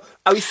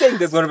 Are we saying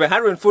there's going to be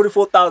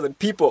 144,000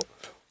 people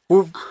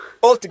who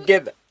all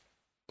together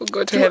We'll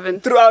go to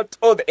heaven throughout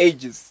all the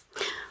ages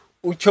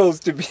who chose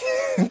to be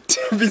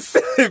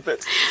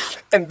celibate,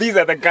 and these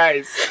are the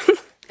guys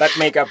that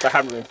make up the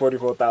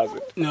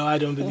 144,000? No, I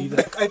don't believe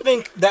that. I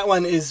think that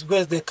one is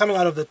where they're coming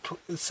out of the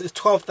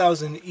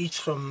 12,000 each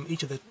from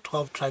each of the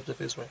 12 tribes of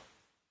Israel.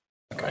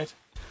 Okay. Right?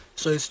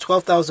 So it's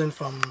 12,000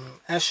 from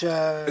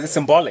Asher. It's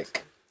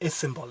symbolic. It's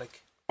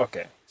symbolic.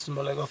 Okay.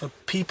 Symbolic of a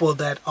people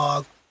that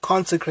are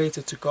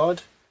consecrated to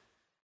God.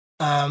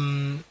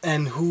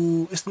 And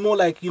who, it's more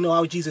like,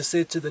 how Jesus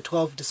said to the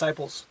 12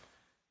 disciples,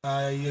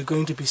 you're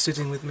going to be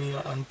sitting with me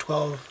on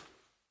 12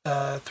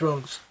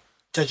 thrones,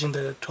 judging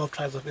the 12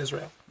 tribes of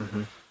Israel.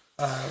 Mm-hmm.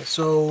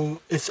 So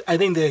I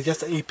think they're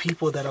just a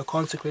people that are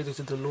consecrated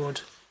to the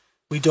Lord.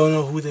 We don't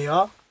know who they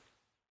are.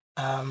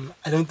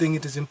 I don't think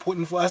it is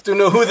important for us to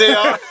know who they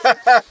are.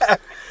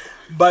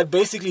 But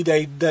basically,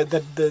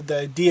 the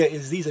idea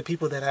is these are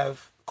people that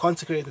have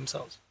consecrated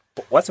themselves.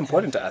 But what's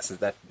important to us is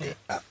that they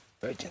are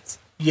virgins.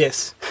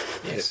 Yes.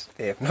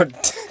 They have not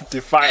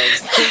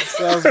defiled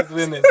themselves with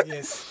women.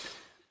 Yes.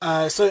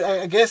 So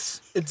I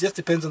guess it just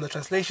depends on the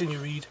translation you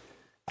read.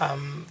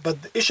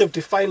 But the issue of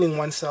defiling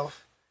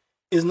oneself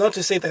is not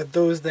to say that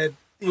those that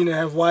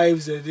have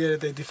wives that they're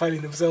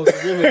defining themselves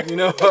as women,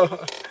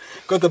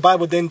 Because the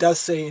Bible then does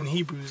say in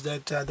Hebrews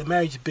that the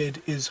marriage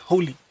bed is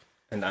holy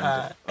and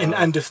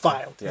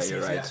undefiled. Yeah,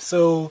 you're right. Yeah.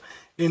 So,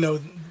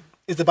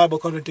 is the Bible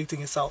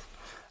contradicting itself?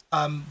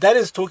 That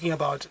is talking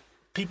about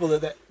people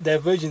that they're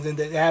virgins and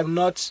that they have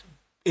not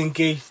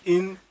engaged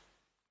in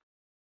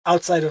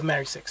outside of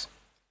marriage sex.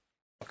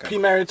 Okay.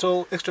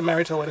 Premarital,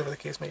 extramarital, whatever the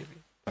case may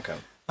be. Okay.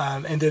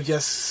 And they've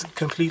just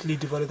completely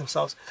devoted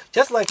themselves.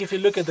 Just like if you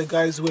look at the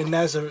guys who were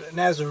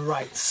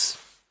Nazarites.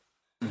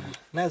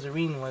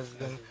 Nazarene was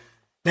the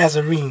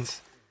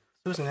Nazarenes.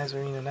 Who's a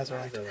Nazarene or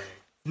Nazarite?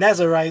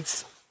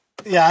 Nazarites.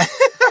 Yeah.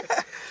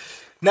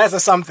 Nazar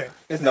something.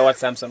 Isn't that what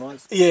Samson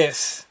was?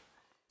 Yes.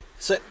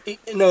 So,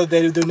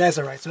 they're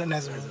Nazarites, not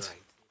Nazarenes.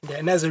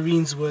 Yeah,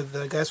 Nazarenes were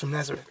the guys from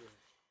Nazareth.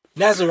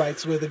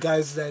 Nazarites were the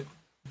guys that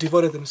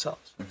devoted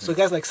themselves. So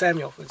guys like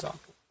Samuel, for example,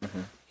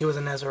 he was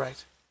a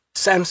Nazarite.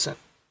 Samson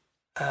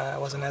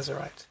was a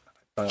Nazarite.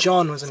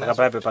 John was a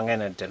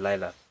Nazarite.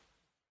 Delilah.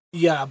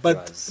 Yeah,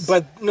 but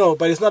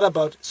it's not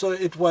about. So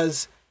it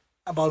was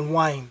about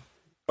wine.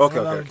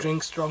 Okay.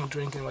 Drink, strong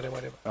drink, and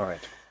whatever. All right.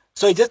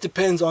 So it just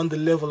depends on the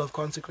level of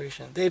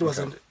consecration. There it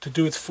wasn't to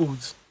do with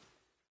foods,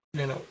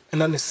 and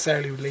not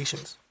necessarily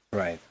relations.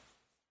 Right.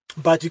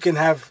 But you can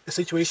have a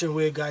situation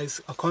where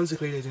guys are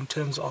consecrated in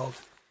terms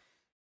of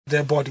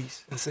their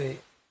bodies and say,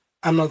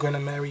 I'm not going to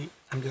marry,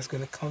 I'm just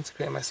going to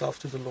consecrate myself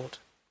to the Lord.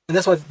 And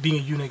that's what being a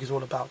eunuch is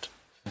all about.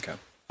 Okay.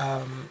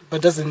 But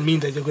it doesn't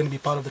mean that you're going to be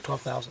part of the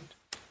 12,000.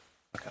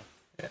 Okay.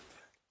 Yeah.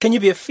 Can you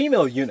be a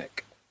female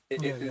eunuch?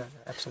 Yeah,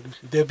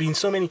 absolutely. There have been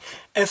so many.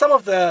 And some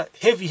of the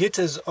heavy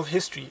hitters of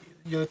history,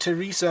 Mother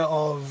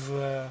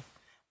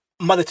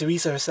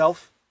Teresa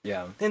herself.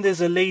 Yeah. Then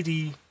there's a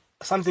lady,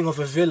 something of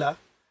a villa,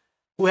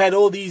 who had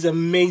all these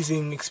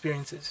amazing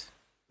experiences.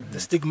 The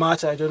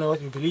stigmata, I don't know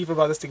what you believe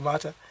about the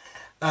stigmata,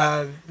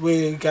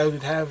 where guys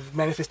would have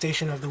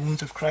manifestation of the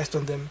wounds of Christ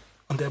on them,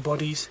 on their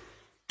bodies,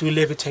 do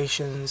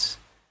levitations.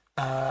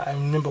 I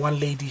remember one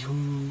lady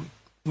who,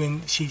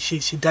 when she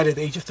died at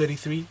the age of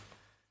 33,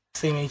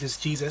 same age as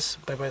Jesus,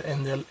 but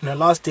in her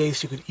last days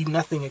she could eat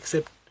nothing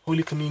except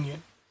Holy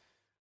Communion.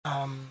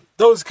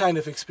 Those kind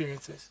of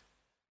experiences.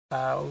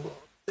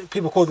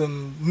 People call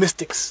them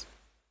mystics.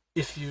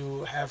 If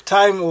you have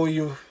time or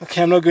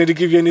I'm not going to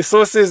give you any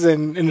sources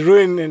and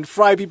ruin and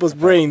fry people's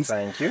brains.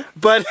 Thank you.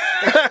 But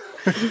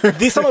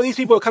some of these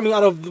people are coming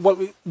out of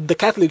the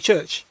Catholic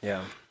Church.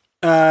 Yeah.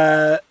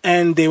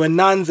 And they were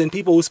nuns and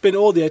people who spend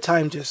all their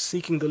time just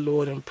seeking the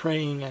Lord and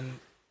praying, and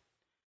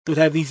they would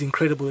have these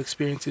incredible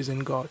experiences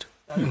in God,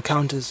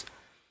 encounters,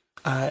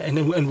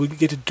 and we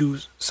get to do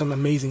some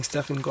amazing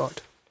stuff in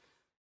God.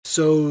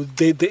 So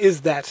there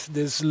is that.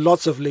 There's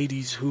lots of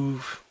ladies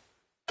who've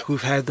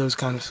had those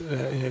kind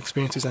of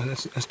experiences and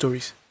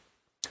stories.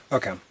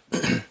 Okay.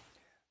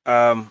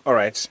 All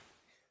right.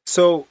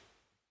 So,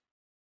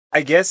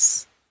 I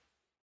guess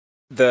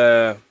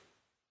I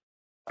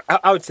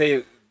would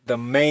say the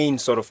main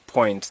sort of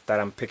point that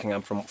I'm picking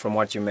up from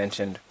what you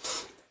mentioned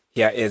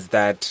here is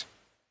that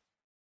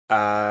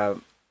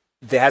there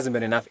hasn't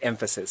been enough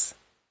emphasis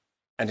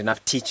and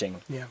enough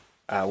teaching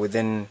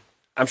within.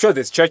 I'm sure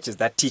there's churches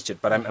that teach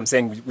it, but I'm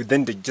saying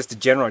within just the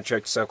general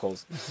church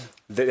circles,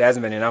 there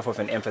hasn't been enough of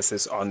an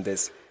emphasis on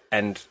this,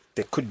 and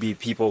there could be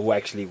people who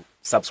actually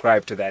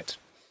subscribe to that,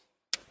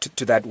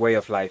 to that way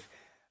of life.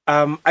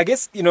 I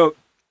guess, in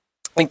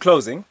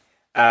closing,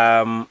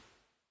 the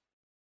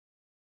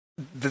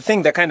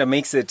thing that kind of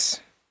makes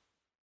it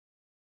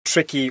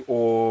tricky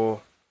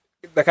or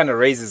that kind of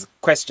raises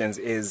questions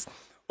is,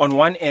 on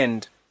one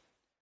end,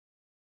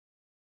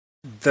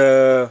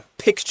 the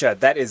picture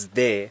that is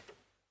there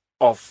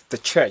of the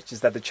church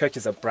is that the church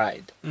is a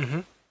bride,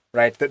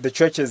 right? The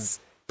church is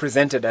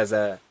presented as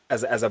a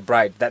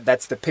bride.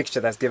 That's the picture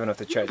that's given of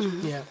the church.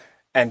 Yeah.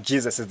 And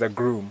Jesus is the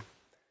groom.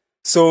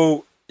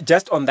 So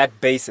just on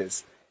that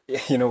basis, we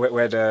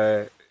had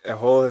a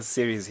whole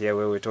series here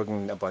where we're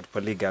talking about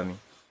polygamy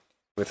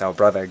with our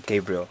brother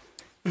Gabriel,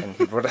 and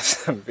he brought us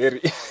some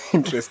very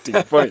interesting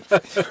points.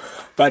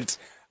 But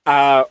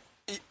about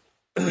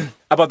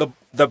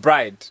the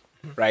bride,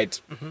 right?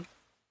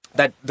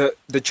 That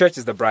the church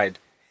is the bride.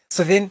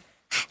 So then,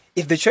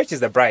 if the church is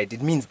the bride,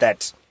 it means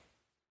that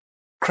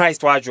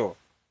Christ Wajo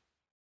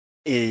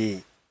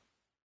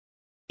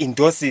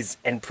endorses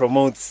and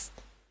promotes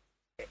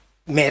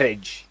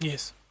marriage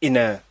in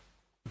a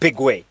big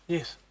way.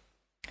 Yes.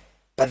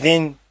 But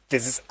then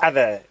there's this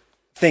other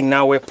thing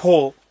now where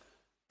Paul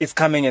is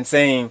coming and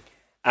saying,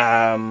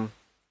 I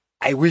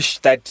wish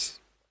that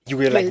you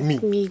were like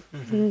me.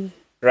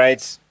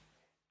 Right?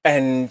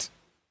 And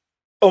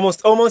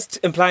almost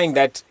implying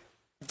that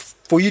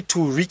for you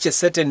to reach a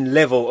certain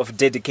level of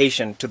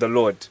dedication to the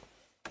Lord,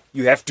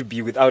 you have to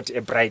be without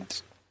a bride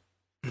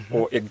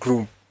or a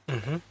groom.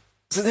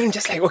 So then I'm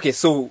just like, okay,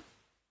 so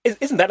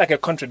isn't that like a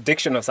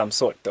contradiction of some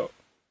sort, though?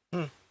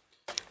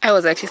 I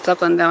was actually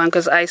stuck on that one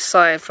because I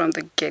saw it from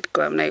the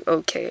get-go. I'm like,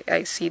 okay,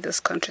 I see this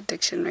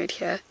contradiction right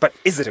here. But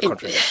is it a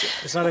contradiction?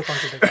 It's not a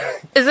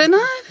contradiction. Is it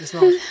not? It's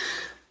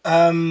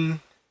not.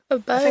 A I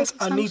bias think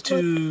of I some need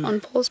sort to on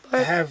Paul's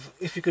part. have,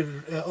 if you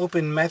could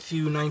open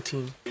Matthew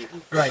 19.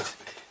 Right.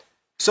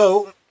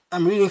 So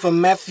I'm reading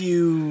from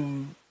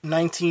Matthew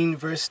 19,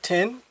 verse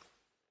 10.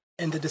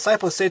 And the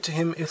disciples said to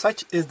him, if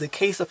such is the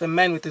case of a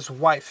man with his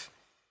wife,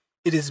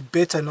 it is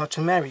better not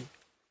to marry.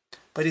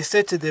 But he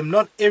said to them,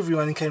 not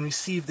everyone can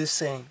receive this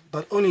saying,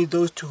 but only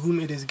those to whom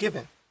it is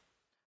given.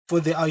 For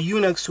there are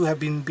eunuchs who have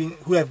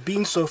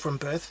been so from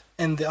birth,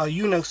 and there are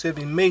eunuchs who have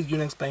been made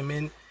eunuchs by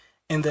men,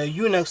 and there are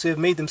eunuchs who have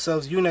made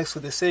themselves eunuchs for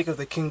the sake of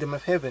the kingdom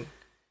of heaven.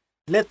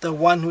 Let the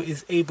one who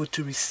is able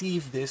to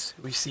receive this,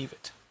 receive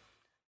it.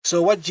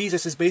 So what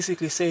Jesus is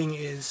basically saying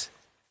is,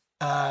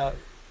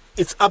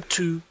 it's up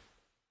to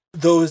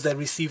those that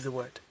receive the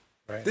word.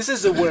 Right. This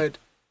is the word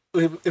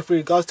if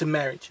regards to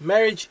marriage.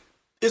 Marriage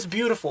is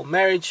beautiful.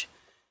 Marriage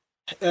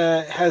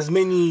has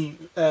many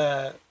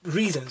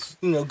reasons.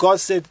 You know, God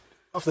said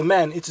of the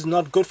man, it is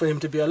not good for him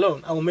to be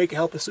alone. I will make a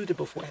helper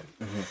suitable for him.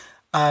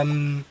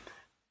 Mm-hmm.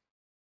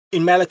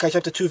 In Malachi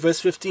chapter 2, verse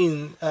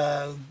 15,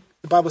 the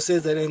Bible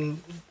says that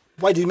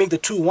why did he make the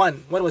two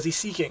one? What was he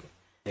seeking?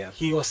 Yeah.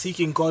 He was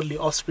seeking godly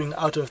offspring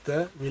out of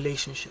the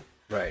relationship.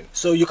 Right.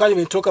 So you can't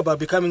even talk about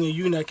becoming a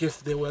eunuch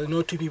if there were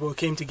no two people who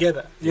came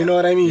together. You know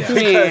what I mean?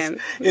 Yeah.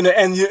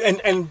 Because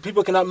and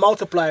people cannot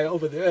multiply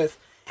over the earth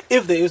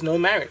if there is no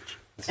marriage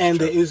and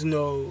there is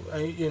no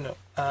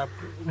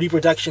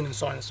reproduction and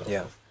so on and so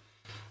forth.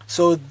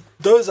 So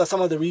those are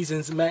some of the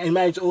reasons. In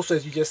marriage, also,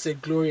 as you just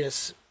said,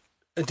 glorious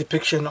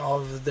depiction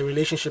of the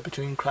relationship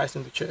between Christ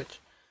and the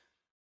church.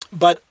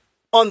 But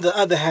on the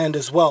other hand,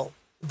 as well,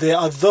 there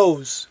are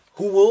those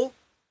who will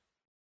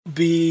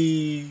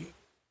be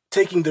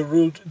taking the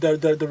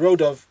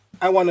road of,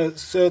 I want to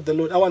serve the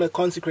Lord, I want to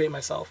consecrate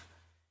myself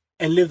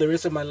and live the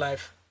rest of my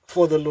life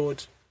for the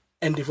Lord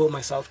and devote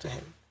myself to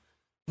him.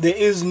 There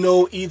is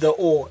no either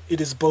or,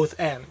 it is both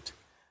and.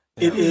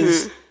 It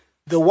is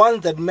the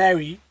ones that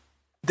marry,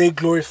 they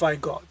glorify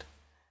God.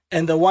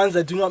 And the ones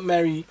that do not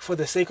marry for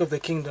the sake of the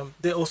kingdom,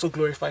 they also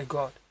glorify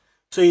God.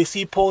 So you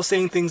see Paul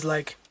saying things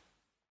like,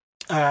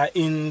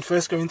 in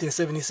 1 Corinthians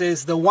 7, he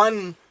says, the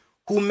one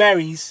who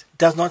marries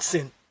does not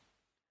sin.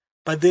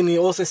 But then he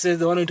also says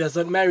the one who does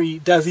not marry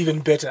does even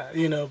better,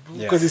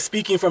 because he's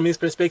speaking from his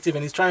perspective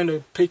and he's trying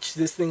to pitch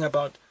this thing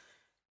about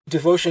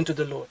devotion to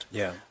the Lord.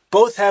 Yeah.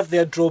 Both have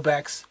their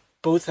drawbacks.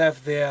 Both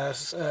have their,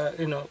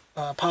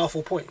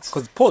 powerful points.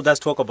 Because Paul does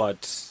talk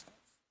about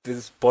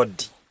this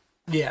body.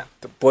 Yeah.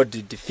 The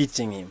body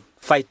defeating him,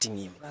 fighting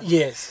him.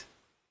 Yes.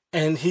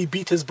 And he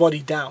beat his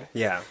body down.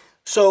 Yeah.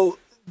 So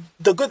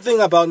the good thing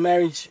about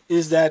marriage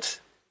is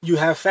that you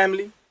have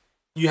family,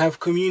 you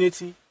have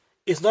community.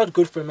 It's not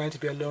good for a man to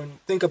be alone.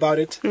 Think about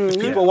it. If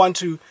people want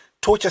to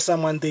torture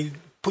someone, they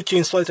put you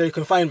in solitary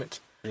confinement.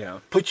 Yeah.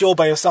 Put you all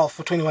by yourself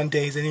for 21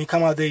 days, and then you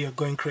come out there, you're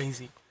going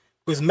crazy.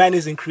 Because man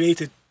isn't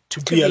created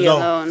to be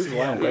alone.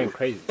 Yeah, I'm going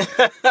crazy.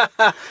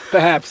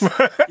 Perhaps.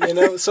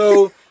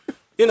 So,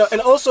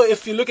 and also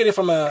if you look at it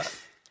from a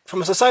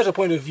societal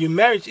point of view,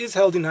 marriage is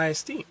held in high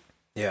esteem.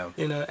 Yeah.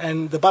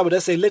 And the Bible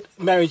does say, let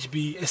marriage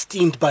be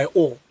esteemed by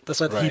all.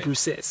 That's what Hebrews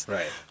says.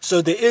 Right.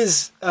 So there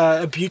is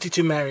a beauty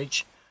to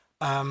marriage.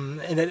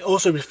 And it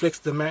also reflects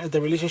the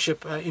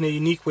relationship in a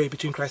unique way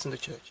between Christ and the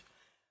church.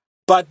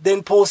 But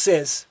then Paul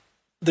says,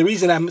 the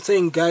reason I'm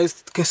saying,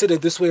 guys, consider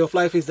this way of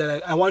life is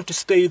that I want to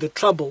spare you the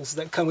troubles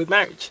that come with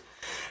marriage.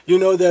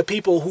 There are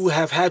people who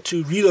have had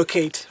to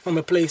relocate from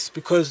a place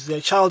because their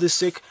child is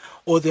sick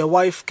or their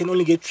wife can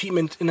only get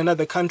treatment in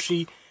another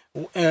country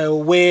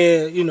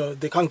where,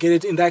 they can't get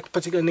it in that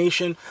particular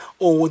nation,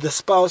 or the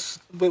spouse,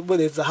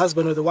 whether it's the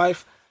husband or the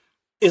wife,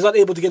 is not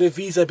able to get a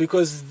visa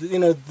because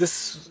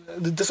this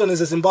one is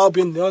a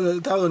Zimbabwean,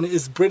 the other one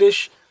is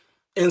British,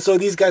 and so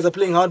these guys are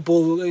playing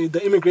hardball,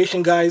 the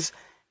immigration guys,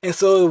 and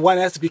so one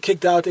has to be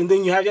kicked out, and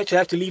then you actually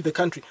have to leave the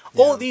country.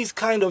 Yeah. All these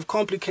kind of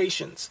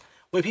complications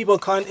where people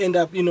can't end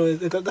up,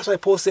 that's why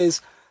Paul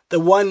says the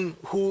one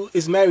who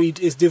is married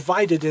is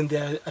divided in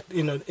their,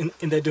 in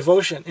their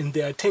devotion, in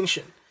their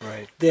attention.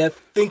 Right. They're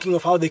thinking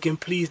of how they can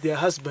please their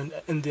husband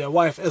and their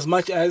wife as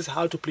much as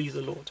how to please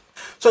the Lord.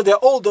 So there are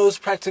all those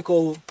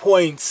practical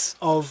points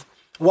of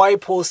why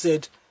Paul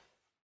said,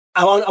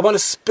 I want to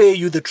spare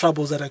you the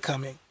troubles that are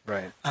coming.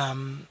 Right.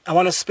 I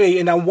want to spare you,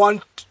 and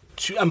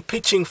I'm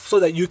pitching so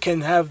that you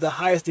can have the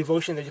highest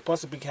devotion that you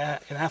possibly can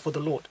have for the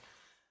Lord.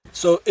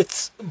 So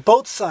it's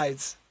both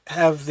sides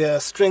have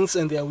their strengths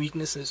and their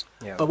weaknesses.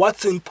 Yeah. But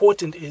what's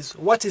important is,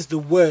 what is the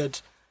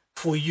word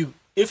for you?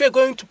 If you're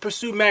going to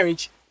pursue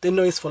marriage, then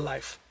know it's for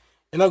life.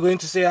 You're not going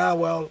to say, I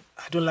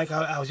don't like,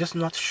 I was just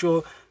not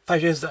sure.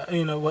 5 years,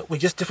 we're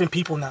just different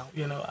people now.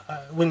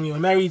 When you were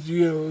married,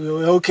 you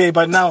were okay,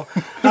 but now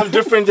I'm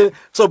different.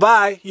 So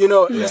bye.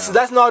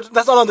 That's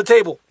not on the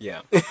table.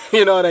 Yeah.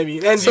 You know what I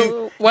mean? And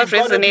so what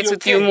resonates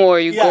with you more,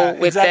 you go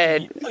with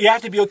that. You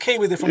have to be okay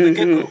with it from the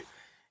get-go.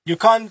 You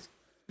can't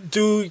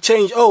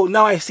change. Oh,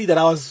 now I see that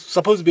I was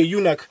supposed to be a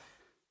eunuch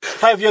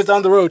 5 years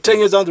down the road, 10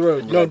 years down the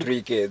road. You got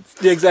 3 kids.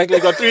 Yeah, exactly. I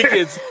got 3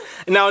 kids.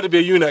 And now to be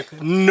a eunuch.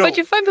 No. But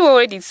you find people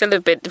already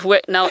celibate who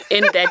are now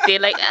in that. They're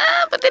like,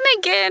 but then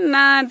again,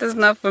 that's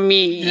not for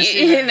me.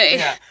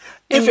 Yeah.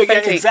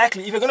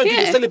 Exactly. If you're going to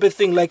do the celibate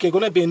thing, like you're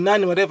going to be a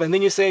nun or whatever, and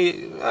then you say,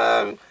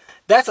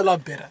 that's a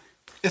lot better.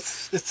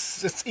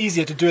 It's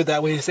easier to do it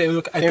that way. You say,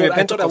 look,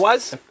 I thought I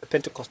was a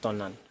Pentecostal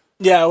nun.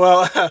 Yeah,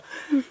 well,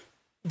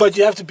 but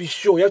you have to be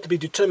sure. You have to be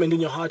determined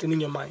in your heart and in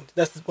your mind.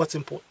 That's what's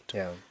important.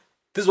 Yeah.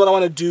 This is what I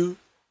want to do.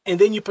 And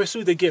then you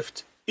pursue the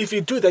gift. If you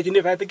do that, you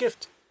never had the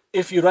gift.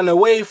 If you run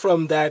away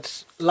from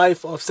that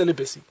life of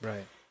celibacy.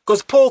 Right.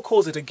 Because Paul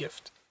calls it a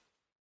gift.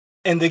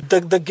 And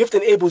the gift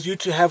enables you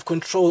to have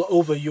control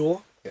over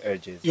your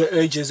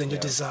urges and your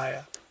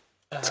desire.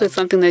 So it's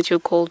something that you're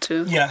called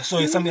to. Yeah, so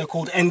it's something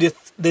called, and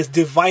there's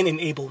divine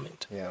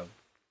enablement. Yeah.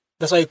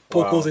 That's why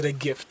Paul calls it a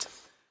gift.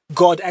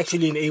 God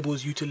actually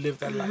enables you to live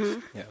that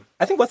life. Yeah.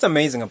 I think what's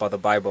amazing about the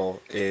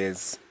Bible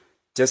is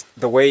just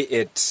the way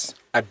it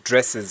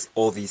addresses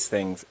all these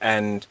things.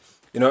 And,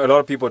 a lot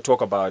of people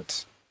talk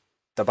about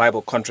the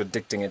Bible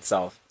contradicting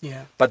itself.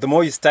 Yeah. But the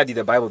more you study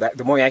the Bible,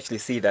 the more you actually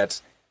see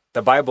that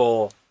the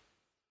Bible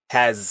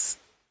has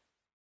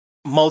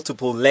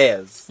multiple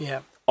layers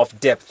of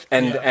depth.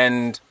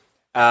 And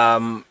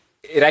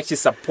it actually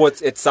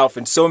supports itself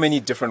in so many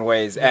different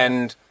ways. Yeah.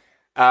 And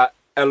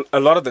a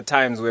lot of the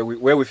times where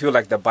we feel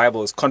like the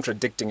Bible is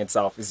contradicting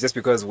itself is just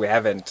because we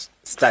haven't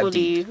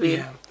studied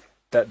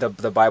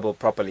the Bible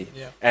properly.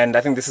 Yeah. And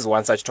I think this is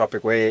one such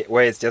topic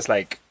where it's just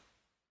like,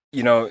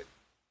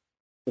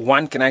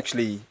 one can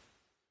actually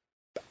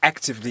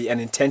actively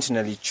and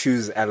intentionally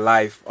choose a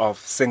life of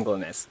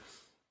singleness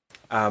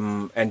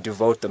and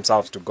devote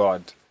themselves to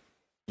God,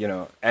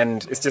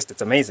 and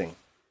it's amazing.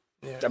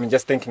 Yeah. I mean,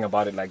 just thinking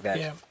about it like that.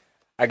 Yeah.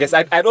 I guess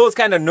I'd always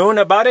kind of known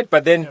about it,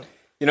 but then,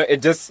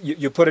 it just,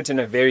 you put it in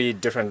a very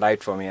different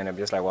light for me, and I'm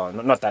just like, well,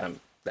 not that I'm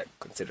like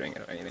considering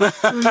it or anything.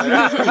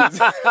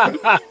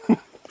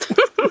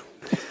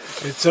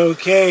 It's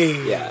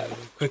okay. Yeah.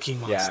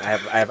 Cooking master. Yeah,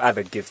 I have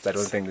other gifts. I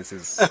don't think this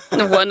is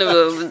one of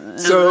them.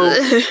 So,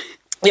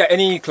 yeah,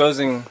 any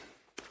closing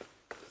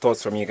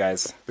thoughts from you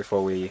guys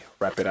before we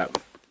wrap it up?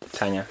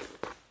 Tanya?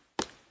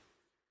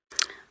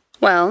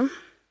 Well,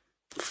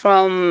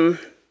 from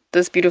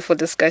this beautiful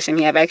discussion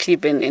here, I've actually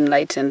been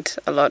enlightened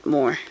a lot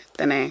more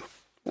than I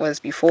was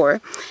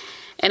before.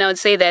 And I would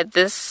say that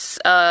this,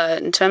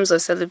 in terms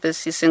of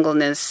celibacy,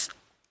 singleness,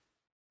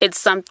 it's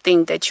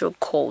something that you're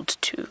called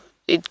to.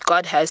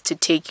 God has to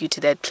take you to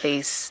that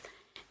place.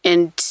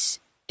 And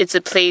it's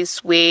a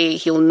place where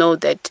he'll know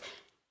that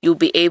you'll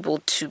be able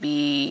to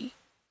be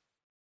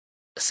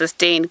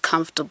sustained,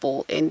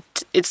 comfortable. And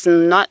it's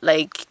not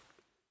like,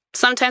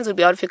 sometimes it'll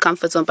be out of your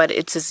comfort zone, but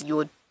it's just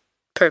your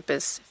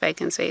purpose, if I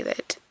can say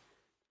that.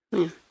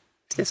 Yeah.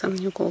 It's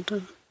something you're called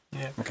to.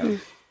 Yeah. Okay.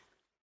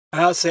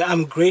 And I'll say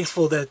I'm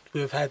grateful that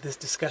we've had this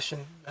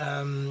discussion.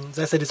 As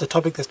I said, it's a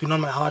topic that's been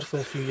on my heart for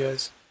a few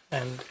years.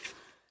 And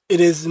it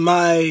is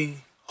my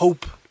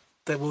hope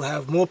that we'll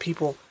have more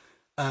people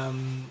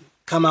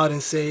come out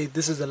and say,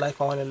 this is the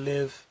life I want to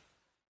live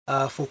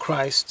for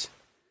Christ,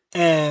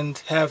 and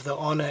have the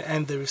honor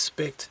and the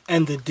respect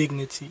and the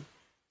dignity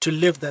to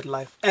live that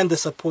life, and the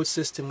support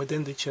system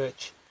within the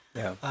church.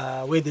 Yeah.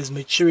 Where there's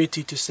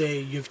maturity to say,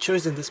 you've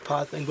chosen this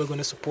path and we're going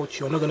to support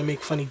you. We're not going to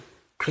make funny,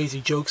 crazy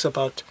jokes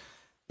about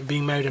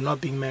being married or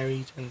not being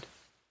married. And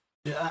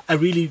I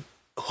really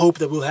hope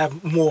that we'll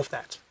have more of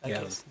that.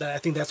 I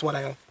think that's what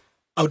I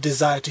would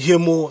desire, to hear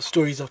more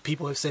stories of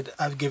people who have said,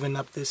 I've given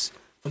up this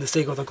for the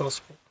sake of the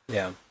gospel.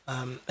 Yeah.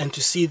 And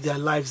to see their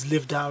lives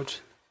lived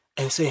out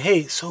and say,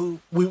 hey, so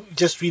we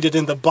just read it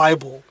in the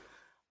Bible,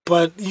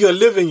 but you're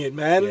living it,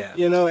 man.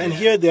 And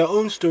hear their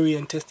own story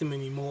and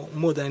testimony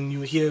more than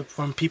you hear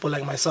from people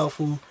like myself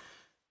who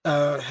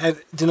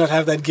do not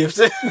have that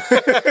gift.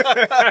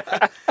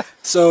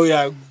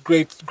 So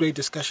great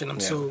discussion.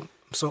 I'm so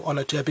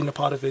honored to have been a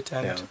part of it,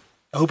 and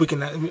I hope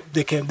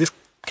this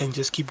can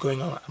just keep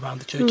going on around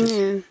the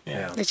churches.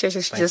 Yeah. The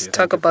churches should just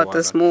talk about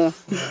this more.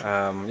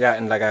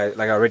 And like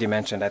I already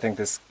mentioned, I think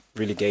this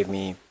really gave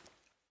me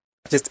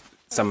just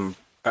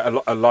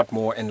a lot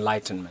more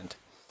enlightenment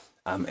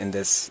in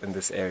this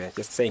area.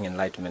 Just saying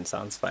enlightenment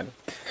sounds fun.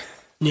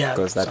 Yeah,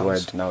 because that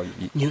word now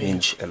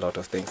means a lot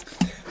of things.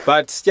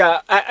 But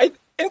I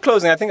in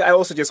closing, I think I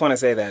also just want to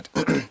say that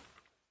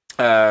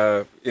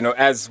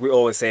as we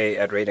always say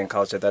at Radiant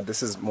Culture, that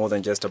this is more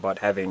than just about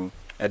having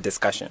a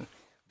discussion,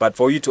 but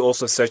for you to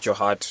also search your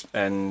heart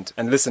and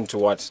listen to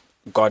what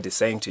God is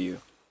saying to you,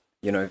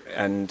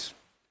 and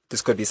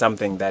this could be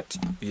something that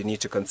you need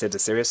to consider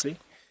seriously.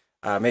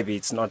 Maybe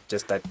it's not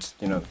just that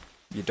you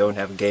don't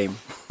have game.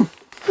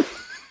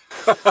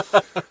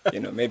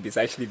 Maybe it's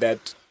actually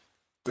that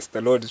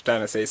the Lord is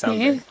trying to say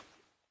something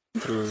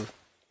through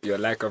your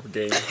lack of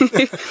game.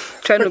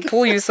 Trying to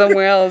pull you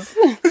somewhere else.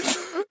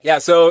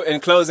 So in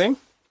closing,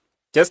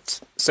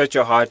 just search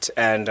your heart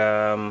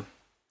and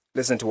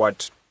listen to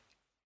what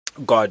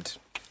God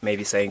may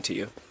be saying to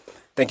you.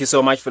 Thank you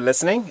so much for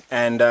listening.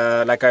 And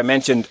like I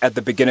mentioned at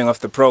the beginning of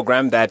the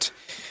program, that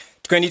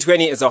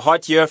 2020 is a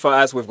hot year for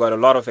us. We've got a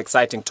lot of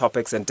exciting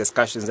topics and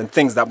discussions and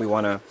things that we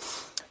want to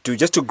do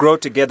just to grow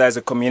together as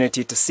a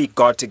community, to seek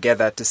God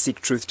together, to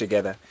seek truth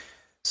together.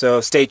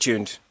 So stay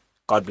tuned.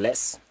 God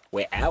bless.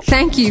 We're out.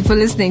 Thank you for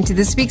listening to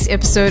this week's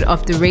episode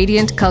of the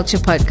Radiant Culture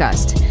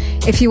Podcast.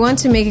 If you want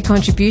to make a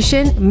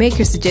contribution, make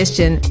a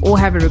suggestion, or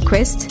have a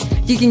request,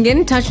 you can get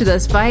in touch with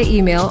us via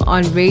email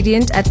on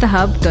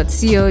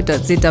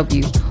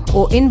radiant@thehub.co.zw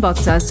or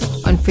inbox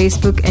us on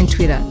Facebook and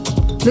Twitter.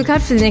 Look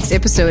out for the next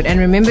episode and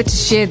remember to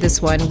share this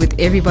one with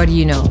everybody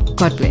you know.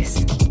 God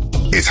bless.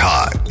 It's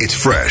hot, it's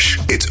fresh,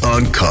 it's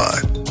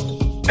uncut.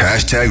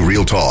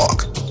 #Real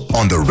Talk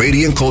on the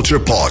Radiant Culture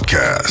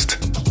Podcast.